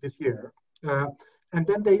December this year. And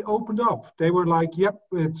then they opened up. They were like, yep,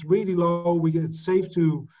 it's really low. It's safe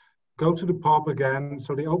to go to the pub again.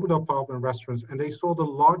 So they opened up pub and restaurants, and they saw the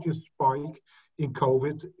largest spike in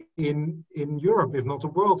COVID in Europe, if not the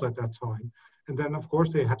world at that time. And then, of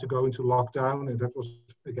course, they had to go into lockdown, and that was,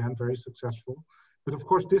 again, very successful. But of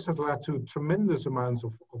course, this has led to tremendous amounts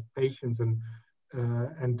of patients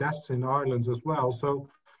and deaths in Ireland as well. So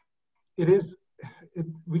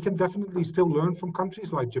we can definitely still learn from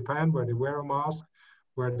countries like Japan, where they wear a mask,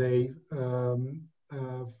 where they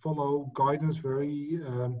follow guidance very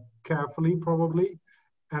carefully, probably.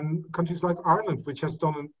 And countries like Ireland, which has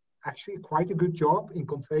done actually quite a good job in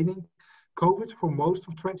containing COVID for most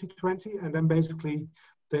of 2020, and then basically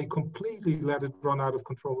they completely let it run out of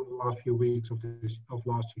control in the last few weeks of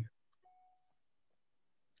last year.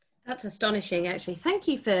 That's astonishing, actually. Thank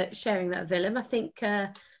you for sharing that, Willem. I think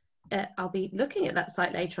I'll be looking at that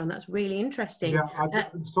site later on. That's really interesting. Yeah,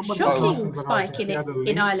 shocking spike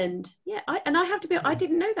in Ireland. Yeah, I have to be. I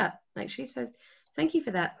didn't know that actually. So thank you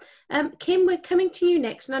for that. Kim, we're coming to you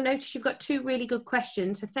next, and I noticed you've got 2 really good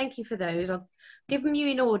questions. So thank you for those. I'll give them you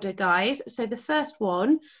in order, guys. So the first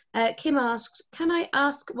one, Kim asks, can I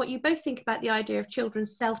ask what you both think about the idea of children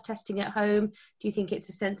self-testing at home? Do you think it's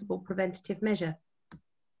a sensible preventative measure?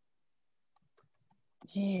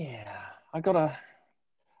 Yeah, I've got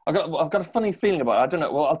a funny feeling about it. I don't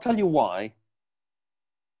know. Well, I'll tell you why.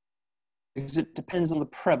 Because it depends on the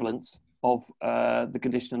prevalence of the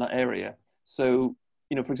condition in that area. So,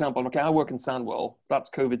 you know, for example, okay, I work in Sandwell. That's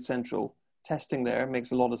COVID central. Testing there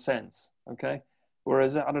makes a lot of sense. Okay.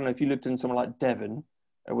 Whereas, I don't know, if you looked in somewhere like Devon,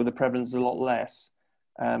 where the prevalence is a lot less,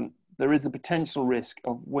 there is a potential risk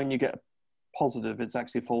of when you get positive, it's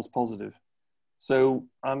actually false positive. So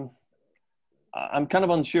I'm kind of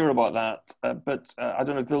unsure about that, but I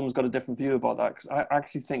don't know if Willem's got a different view about that, because I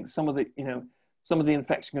actually think some of the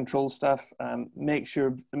infection control stuff, make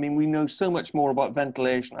sure, I mean, we know so much more about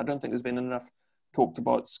ventilation. I don't think there's been enough talked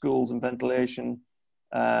about schools and ventilation,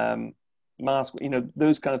 mask, you know,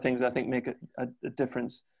 those kind of things I think make a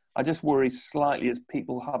difference. I just worry slightly as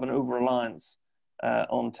people have an over-reliance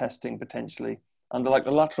on testing potentially. And like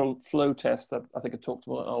the lateral flow test that I think I talked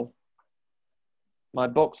about, my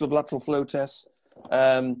box of lateral flow tests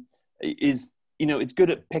is, you know, it's good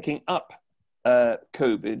at picking up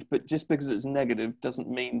COVID, but just because it's negative doesn't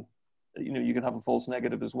mean, you know, you can have a false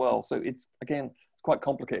negative as well. So it's, again, it's quite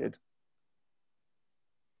complicated.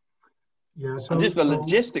 Yeah, so, and just the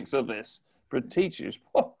logistics of this for teachers.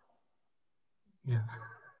 Oh. Yeah.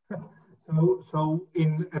 So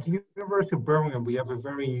at the University of Birmingham, we have a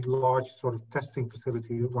very large sort of testing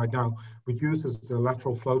facility right now, which uses the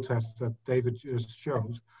lateral flow test that David just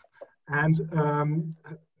showed. And I'm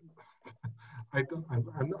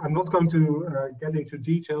not going to get into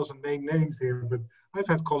details and name names here, but I've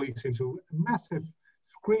had colleagues into massive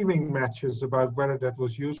screaming matches about whether that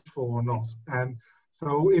was useful or not. And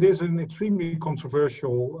so it is an extremely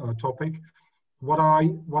controversial topic. What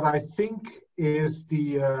I think is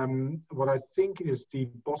the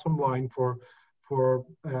bottom line for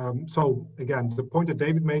so again, the point that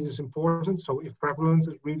David made is important. So if prevalence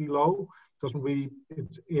is really low,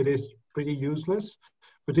 it is pretty useless.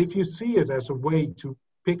 But if you see it as a way to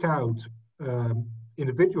pick out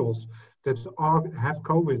individuals that have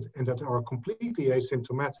COVID and that are completely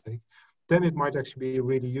asymptomatic, then it might actually be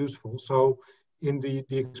really useful. So in the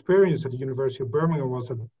experience at the University of Birmingham was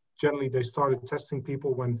that generally they started testing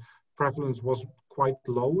people when prevalence was quite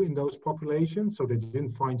low in those populations. So they didn't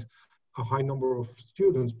find a high number of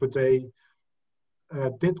students, but they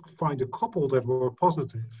did find a couple that were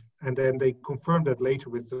positive. And then they confirmed that later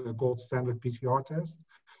with the gold standard PCR test.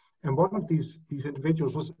 And one of these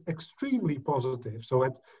individuals was extremely positive. So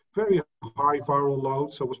had very high viral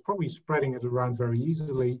load, so was probably spreading it around very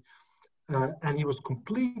easily. And he was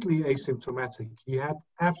completely asymptomatic. He had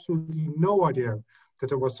absolutely no idea that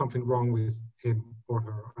there was something wrong with him or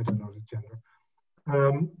her. I don't know the gender.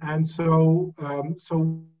 And so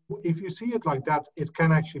if you see it like that, it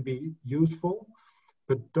can actually be useful.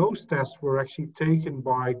 But those tests were actually taken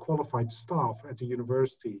by qualified staff at the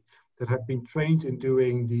university that had been trained in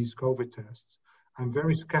doing these COVID tests. I'm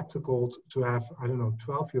very skeptical to have, I don't know,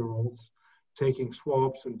 12-year-olds taking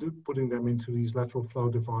swabs and putting them into these lateral flow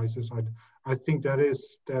devices. I think that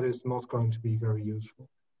is not going to be very useful.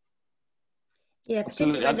 Yeah,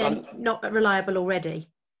 particularly when they're not reliable already.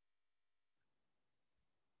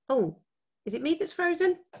 Oh, is it me that's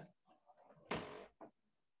frozen?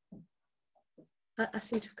 I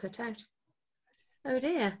seem to have cut out. Oh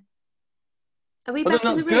dear. Are we back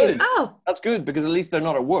in the room? Good. Oh, that's good, because at least they're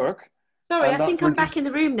not at work. Sorry, I think I'm back in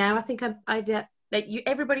the room now. I think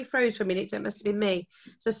everybody froze for a minute, so it must have been me.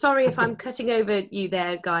 So sorry if I'm cutting over you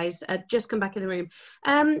there, guys. Just come back in the room.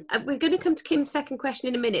 We're going to come to Kim's second question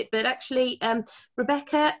in a minute, but actually,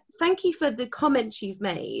 Rebecca, thank you for the comments you've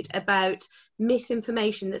made about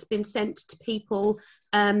misinformation that's been sent to people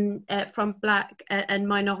from Black and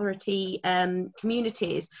minority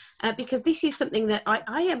communities, because this is something that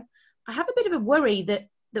I have a bit of a worry that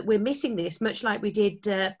we're missing this, much like we did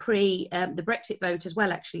pre the Brexit vote as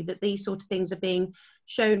well, actually, that these sort of things are being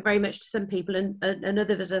shown very much to some people and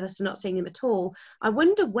others of us are not seeing them at all. I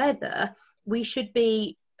wonder whether we should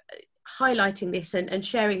be highlighting this and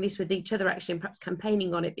sharing this with each other, actually, and perhaps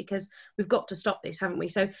campaigning on it, because we've got to stop this, haven't we?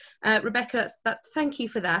 So, Rebecca, thank you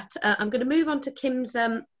for that. I'm going to move on to Kim's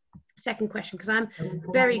second question, because I'm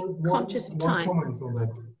very conscious of time. Comments on that,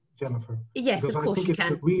 Jennifer. Yes, because of course I think you it's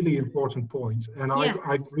can. a really important point. And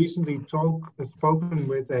I've recently spoken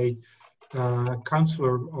with a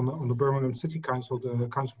councillor on the Birmingham City Council, the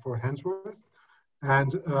Council for Handsworth,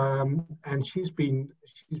 and she's been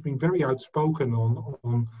very outspoken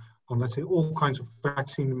on let's say all kinds of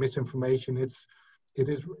vaccine misinformation. It's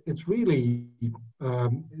really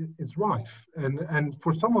it's rife, and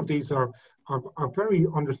for some of these are very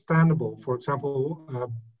understandable. For example,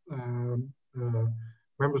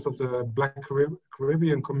 members of the Black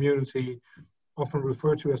Caribbean community often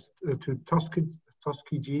refer to as to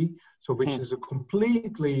Tuskegee, so which is a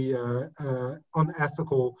completely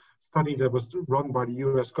unethical study that was run by the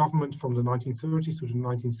U.S. government from the 1930s to the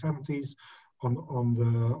 1970s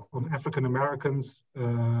on African Americans.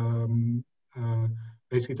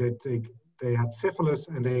 Basically, they had syphilis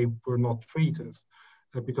and they were not treated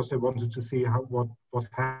because they wanted to see what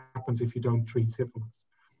happens if you don't treat syphilis.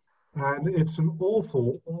 And it's an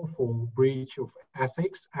awful breach of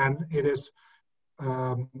ethics, and it is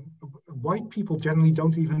white people generally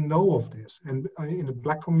don't even know of this. And in the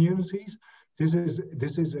Black communities, this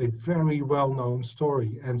is a very well-known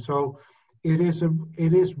story, and so it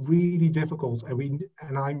is really difficult.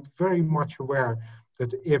 And I'm very much aware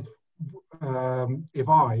that if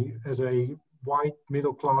I, as a white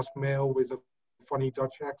middle-class male with a funny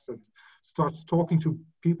Dutch accent, starts talking to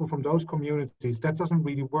people from those communities, that doesn't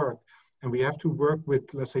really work. And we have to work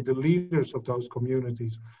with, let's say, the leaders of those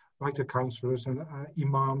communities, like the councillors and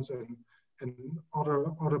imams and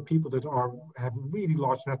other people that have really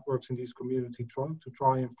large networks in these communities to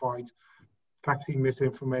try and fight vaccine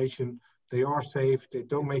misinformation. They are safe, they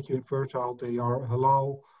don't make you infertile, they are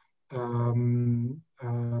halal. I'm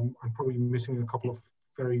probably missing a couple of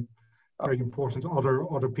very important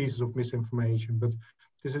other pieces of misinformation, but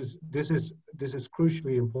this is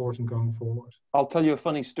crucially important going forward. I'll tell you a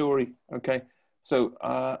funny story. Okay, so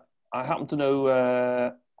I happen to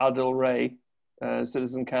know Adil Ray,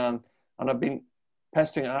 Citizen Khan, and I've been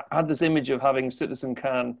pestering. I had this image of having Citizen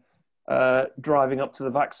Khan driving up to the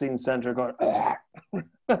vaccine centre, going,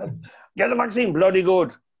 "Get the vaccine, bloody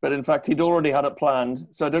good." But in fact, he'd already had it planned.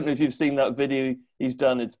 So I don't know if you've seen that video he's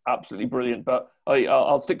done. It's absolutely brilliant. But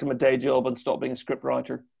I'll stick to my day job and stop being a script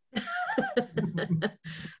writer.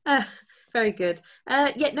 Very good.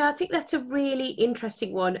 Yeah, no, I think that's a really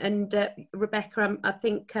interesting one. And Rebecca, I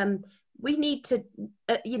think we need to,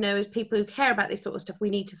 as people who care about this sort of stuff, we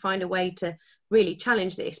need to find a way to really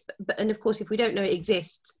challenge this. And of course, if we don't know it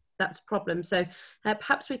exists, that's a problem. So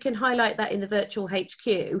perhaps we can highlight that in the virtual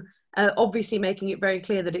HQ. Obviously making it very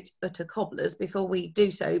clear that it's utter cobblers before we do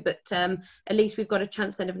so, but at least we've got a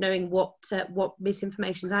chance then of knowing what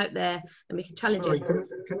misinformation's out there, and we can challenge it.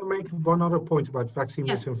 Can I make one other point about vaccine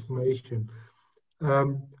misinformation?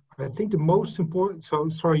 I think the most important, so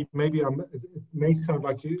sorry, maybe it may sound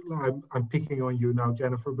like I'm picking on you now,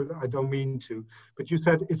 Jennifer, but I don't mean to. But you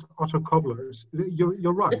said it's utter cobblers.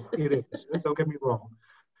 You're right, it is, don't get me wrong.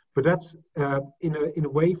 But that's in a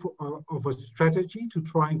way of a strategy to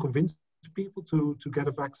try and convince people to get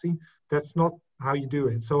a vaccine. That's not how you do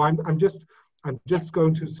it. So I'm just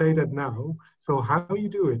going to say that now. So how you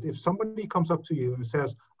do it? If somebody comes up to you and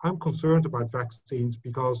says, "I'm concerned about vaccines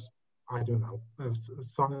because I don't know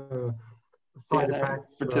side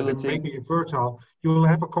effects, making you fertile," you'll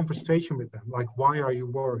have a conversation with them. Like, why are you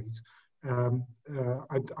worried?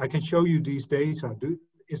 I can show you these data. Do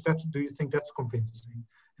you think that's convincing?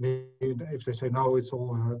 If they say no, it's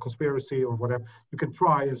all a conspiracy or whatever, you can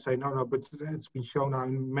try and say no, but it's been shown now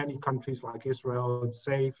in many countries like Israel, it's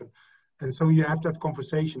safe, and so you have that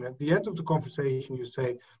conversation. At the end of the conversation, you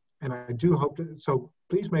say, and I do hope that, so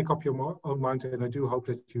please make up your own mind, and I do hope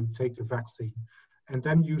that you take the vaccine. And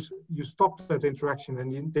then you stop that interaction,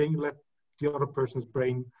 and then you let the other person's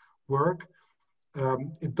brain work.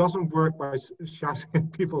 It doesn't work by shouting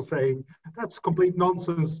people saying, "That's complete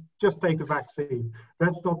nonsense, just take the vaccine."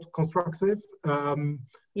 That's not constructive.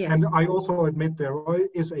 Yes. And I also admit there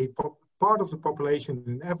is a part of the population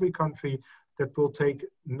in every country that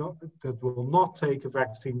will not take a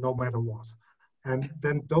vaccine no matter what. And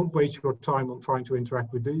then don't waste your time on trying to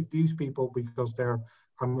interact with these people, because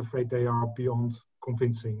I'm afraid they are beyond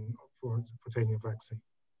convincing for taking a vaccine.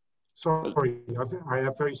 Sorry, I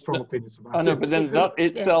have very strong opinions about it. I know, but then that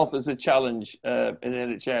itself is a challenge in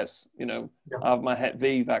NHS. I have my Hep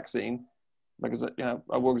V vaccine because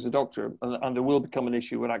I work as a doctor, and there will become an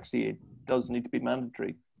issue where actually it does need to be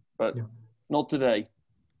mandatory, but not today.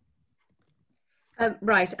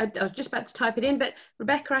 Right, I was just about to type it in, but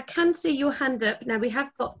Rebecca, I can see your hand up. Now we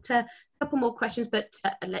have got a couple more questions, but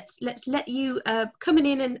let's let you come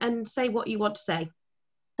in and say what you want to say.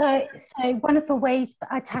 So one of the ways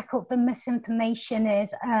I tackled the misinformation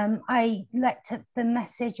is I looked at the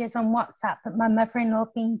messages on WhatsApp that my mother-in-law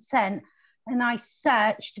had been sent and I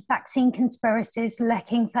searched vaccine conspiracies,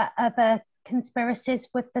 looking for other conspiracies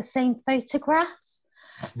with the same photographs.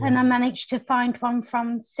 Yeah. And I managed to find one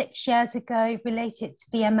from 6 years ago related to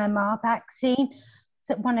the MMR vaccine.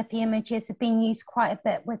 So one of the images have been used quite a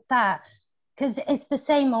bit with that, because it's the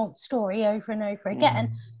same old story over and over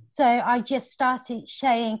again. So I just started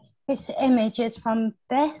saying, this image is from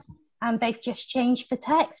this, and they've just changed the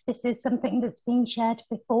text. This is something that's been shared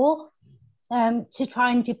before, to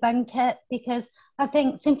try and debunk it, because I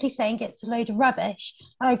think simply saying it's a load of rubbish,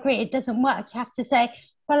 I agree, it doesn't work. You have to say,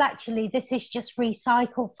 well, actually, this is just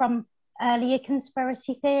recycled from earlier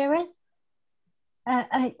conspiracy theories,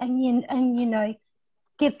 and you know,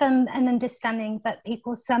 give them an understanding that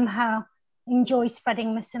people somehow enjoy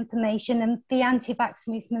spreading misinformation, and the anti-vax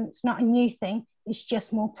movement's not a new thing, it's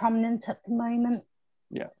just more prominent at the moment.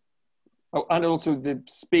 Yeah. Oh, and also the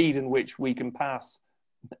speed in which we can pass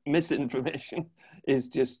misinformation is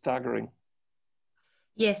just staggering.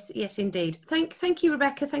 Yes, yes, indeed. Thank you,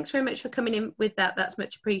 Rebecca. Thanks very much for coming in with that. That's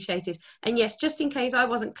much appreciated. And yes, just in case I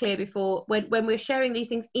wasn't clear before, when we're sharing these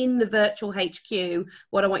things in the virtual HQ,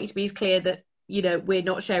 what I want you to be is clear that, you know, we're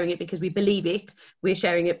not sharing it because we believe it. We're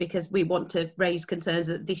sharing it because we want to raise concerns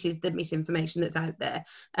that this is the misinformation that's out there.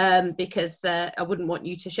 Because I wouldn't want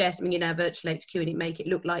you to share something in our virtual HQ and it make it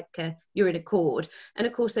look like you're in accord. And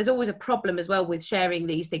of course, there's always a problem as well with sharing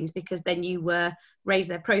these things, because then you raise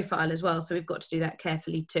their profile as well. So we've got to do that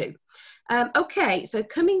carefully too. Okay, so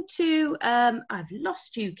coming to, I've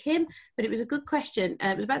lost you, Kim, but it was a good question.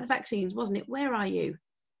 It was about the vaccines, wasn't it? Where are you?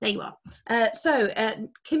 There you are. So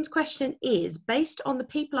Kim's question is, based on the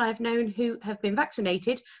people I've known who have been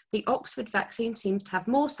vaccinated, the Oxford vaccine seems to have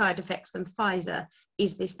more side effects than Pfizer.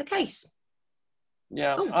 Is this the case?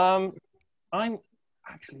 Yeah, I'm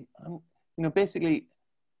you know, basically,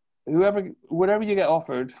 whatever you get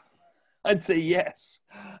offered, I'd say yes.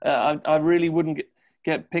 I really wouldn't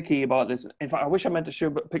get picky about this. In fact, I wish I meant to show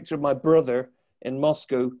a picture of my brother in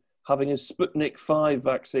Moscow having his Sputnik 5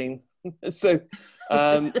 vaccine. So,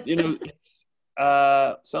 you know,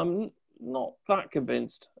 so I'm not that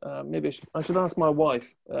convinced. Maybe I should ask my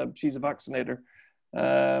wife. She's a vaccinator,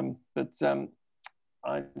 but I'm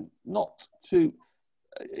not too.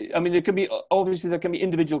 I mean, there can be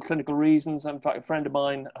individual clinical reasons. In fact, a friend of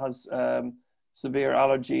mine has severe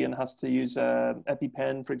allergy and has to use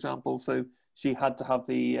EpiPen, for example. So she had to have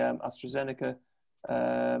the AstraZeneca.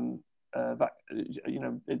 You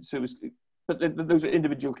know, so it was. But those are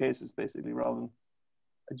individual cases, basically, rather than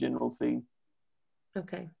a general theme.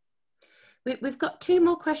 Okay. We've got 2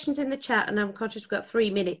 more questions in the chat, and I'm conscious we've got 3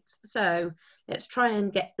 minutes, so let's try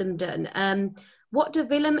and get them done. What do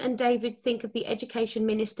Willem and David think of the Education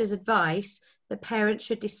Minister's advice that parents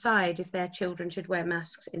should decide if their children should wear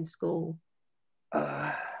masks in school?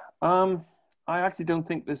 I actually don't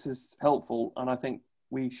think this is helpful, and I think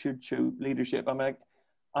we should show leadership. I mean,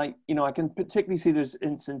 I can particularly see there's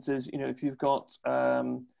instances, you know, if you've got,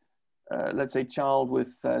 let's say, child with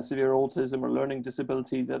severe autism or learning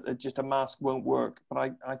disability, that just a mask won't work.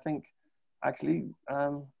 But I think actually,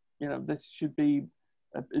 you know, this should be,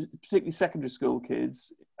 particularly secondary school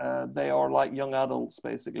kids, they are like young adults,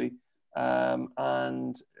 basically.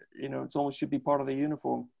 And, you know, it almost should be part of the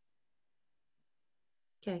uniform.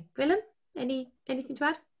 Okay. Willem, anything to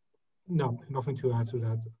add? No, nothing to add to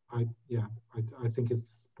that. I think it's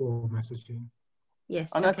poor messaging.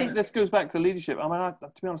 Yes. And okay. I think this goes back to leadership. I mean,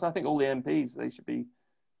 to be honest, I think all the MPs, they should be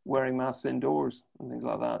wearing masks indoors and things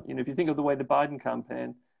like that. You know, if you think of the way the Biden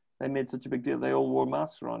campaign, they made such a big deal, they all wore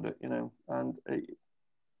masks around it, you know, and,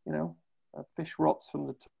 you know, fish rots from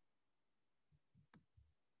the...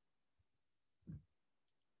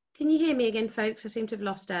 Can you hear me again, folks? I seem to have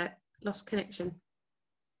lost connection.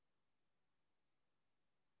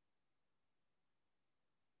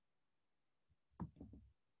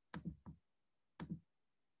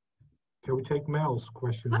 Can we take Mel's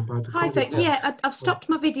question about the Hi, COVID folks. test? Yeah, I've stopped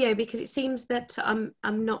my video because it seems that I'm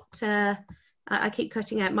not. I keep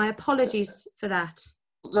cutting out. My apologies for that.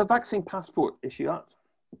 The vaccine passport issue, that's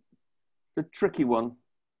a tricky one.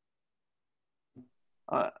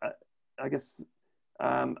 I guess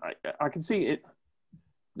I can see it.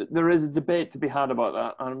 There is a debate to be had about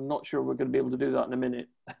that. I'm not sure we're going to be able to do that in a minute.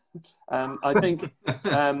 I think,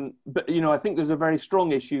 but you know, I think there's a very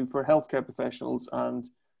strong issue for healthcare professionals and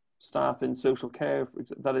staff in social care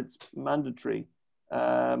that it's mandatory.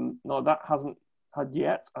 No, that hasn't had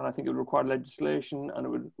yet, and I think it would require legislation, and it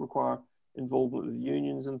would require involvement with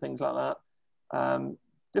unions and things like that.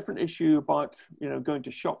 Different issue about, you know, going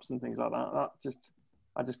to shops and things like that.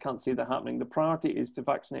 I just can't see that happening. The priority is to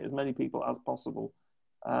vaccinate as many people as possible.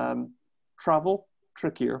 Travel,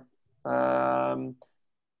 trickier.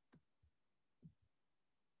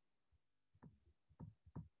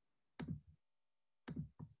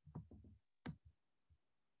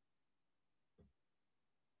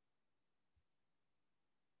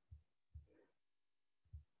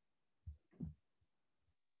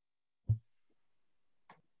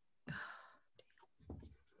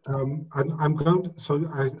 I'm going to, so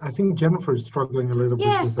I think Jennifer is struggling a little bit.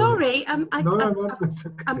 Yeah, with sorry. no, that's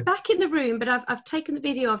okay. I'm back in the room, but I've taken the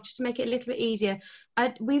video off just to make it a little bit easier.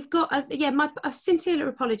 We've got, yeah, my sincere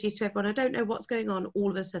apologies to everyone. I don't know what's going on all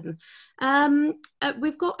of a sudden.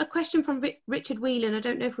 We've got a question from Richard Whelan. I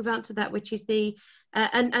don't know if we've answered that, which is the,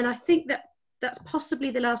 and I think that's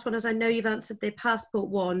possibly the last one, as I know you've answered the passport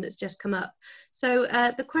one that's just come up. So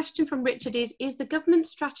the question from Richard is the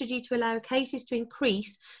government's strategy to allow cases to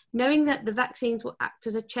increase, knowing that the vaccines will act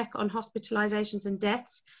as a check on hospitalizations and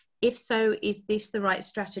deaths? If so, is this the right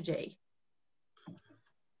strategy?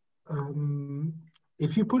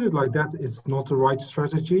 If you put it like that, it's not the right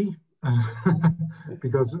strategy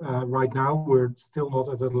because right now we're still not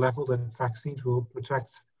at a level that vaccines will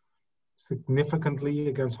protect significantly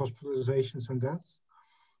against hospitalizations and deaths.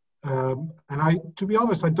 And to be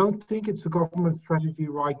honest, I don't think it's the government strategy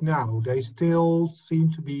right now. They still seem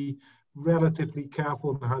to be relatively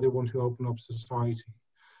careful in how they want to open up society.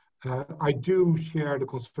 I do share the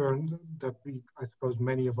concern that I suppose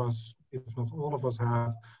many of us, if not all of us,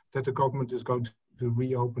 have, that the government is going to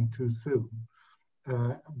reopen too soon,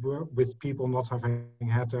 with people not having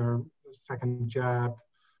had their second jab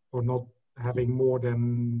or not having more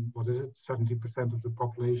than, 70% of the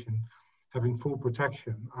population having full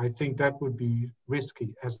protection. I think that would be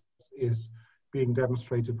risky, as is being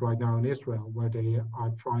demonstrated right now in Israel, where they're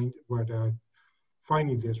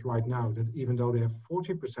finding this right now, that even though they have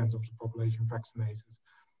 40% of the population vaccinated,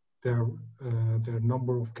 their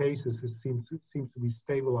number of cases seems to be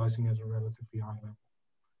stabilizing at a relatively high level.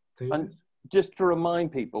 And just to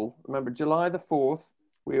remind people, remember July the 4th,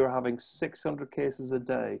 we were having 600 cases a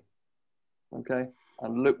day. Okay,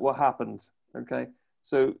 and look what happened. Okay,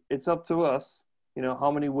 so it's up to us, you know,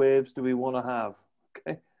 how many waves do we want to have?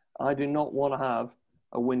 Okay, I do not want to have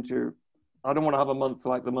a winter, I don't want to have a month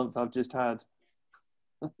like the month I've just had.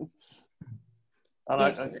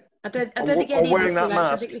 Yes, I don't think any of us do, actually.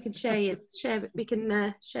 I think we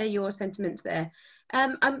can share your sentiments there.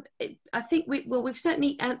 I think we've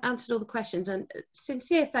certainly answered all the questions, and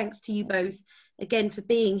sincere thanks to you both again for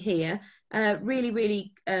being here.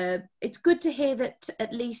 Really, it's good to hear that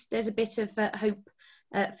at least there's a bit of hope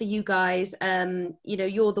for you guys. You know,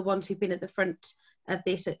 you're the ones who've been at the front of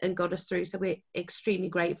this and got us through, so we're extremely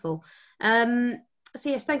grateful. So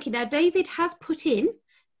yes, thank you. Now, David has put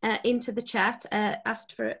into the chat,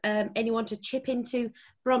 asked for anyone to chip into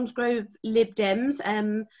Bromsgrove Lib Dems.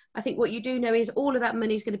 I think what you do know is all of that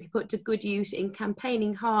money is going to be put to good use in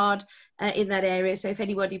campaigning hard in that area. So if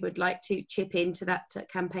anybody would like to chip into that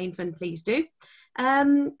campaign fund, please do.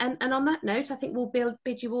 And on that note, I think we'll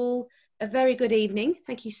bid you all a very good evening.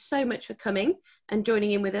 Thank you so much for coming and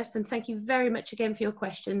joining in with us. And thank you very much again for your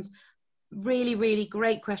questions. Really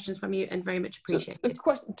great questions from you and very much appreciated. So the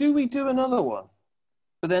question, do we do another one?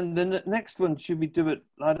 But then the next one, should we do it,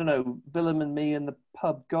 I don't know, Willem and me in the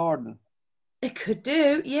pub garden? It could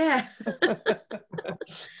do, yeah.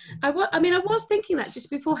 I was thinking that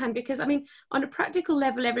just beforehand, because, I mean, on a practical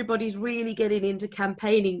level, everybody's really getting into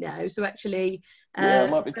campaigning now. So actually, yeah,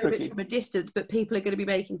 it might be tricky from a distance, but people are going to be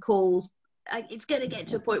making calls. It's going to get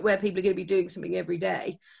to a point where people are going to be doing something every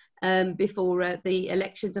day before the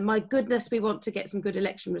elections. And my goodness, we want to get some good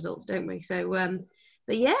election results, don't we? So,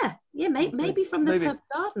 but yeah, maybe from the pub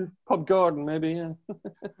garden. Pub garden, maybe, yeah.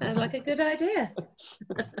 Sounds like a good idea.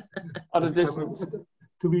 At a distance.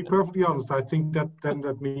 To be perfectly honest, I think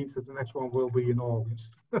that means that the next one will be in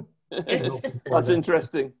August. That's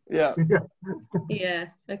interesting. Yeah. Yeah.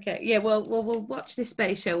 Okay. Yeah. Well, we'll watch this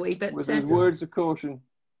space, shall we? But with those words of caution.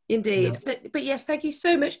 Indeed. Yeah. But yes, thank you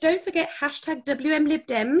so much. Don't forget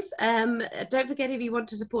 #WMLibDems. Don't forget, if you want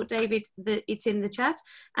to support David, it's in the chat.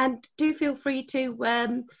 And do feel free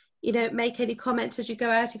to you know, make any comments as you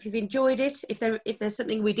go out if you've enjoyed it. If there's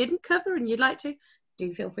something we didn't cover and you'd like to,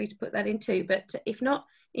 do feel free to put that in too. But if not,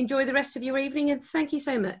 enjoy the rest of your evening, and thank you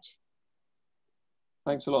so much.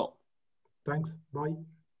 Thanks a lot. Thanks. Bye.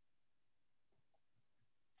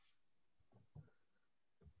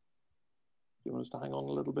 Do you want us to hang on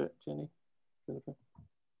a little bit, Jenny? Jennifer?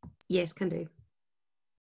 Yes, can do.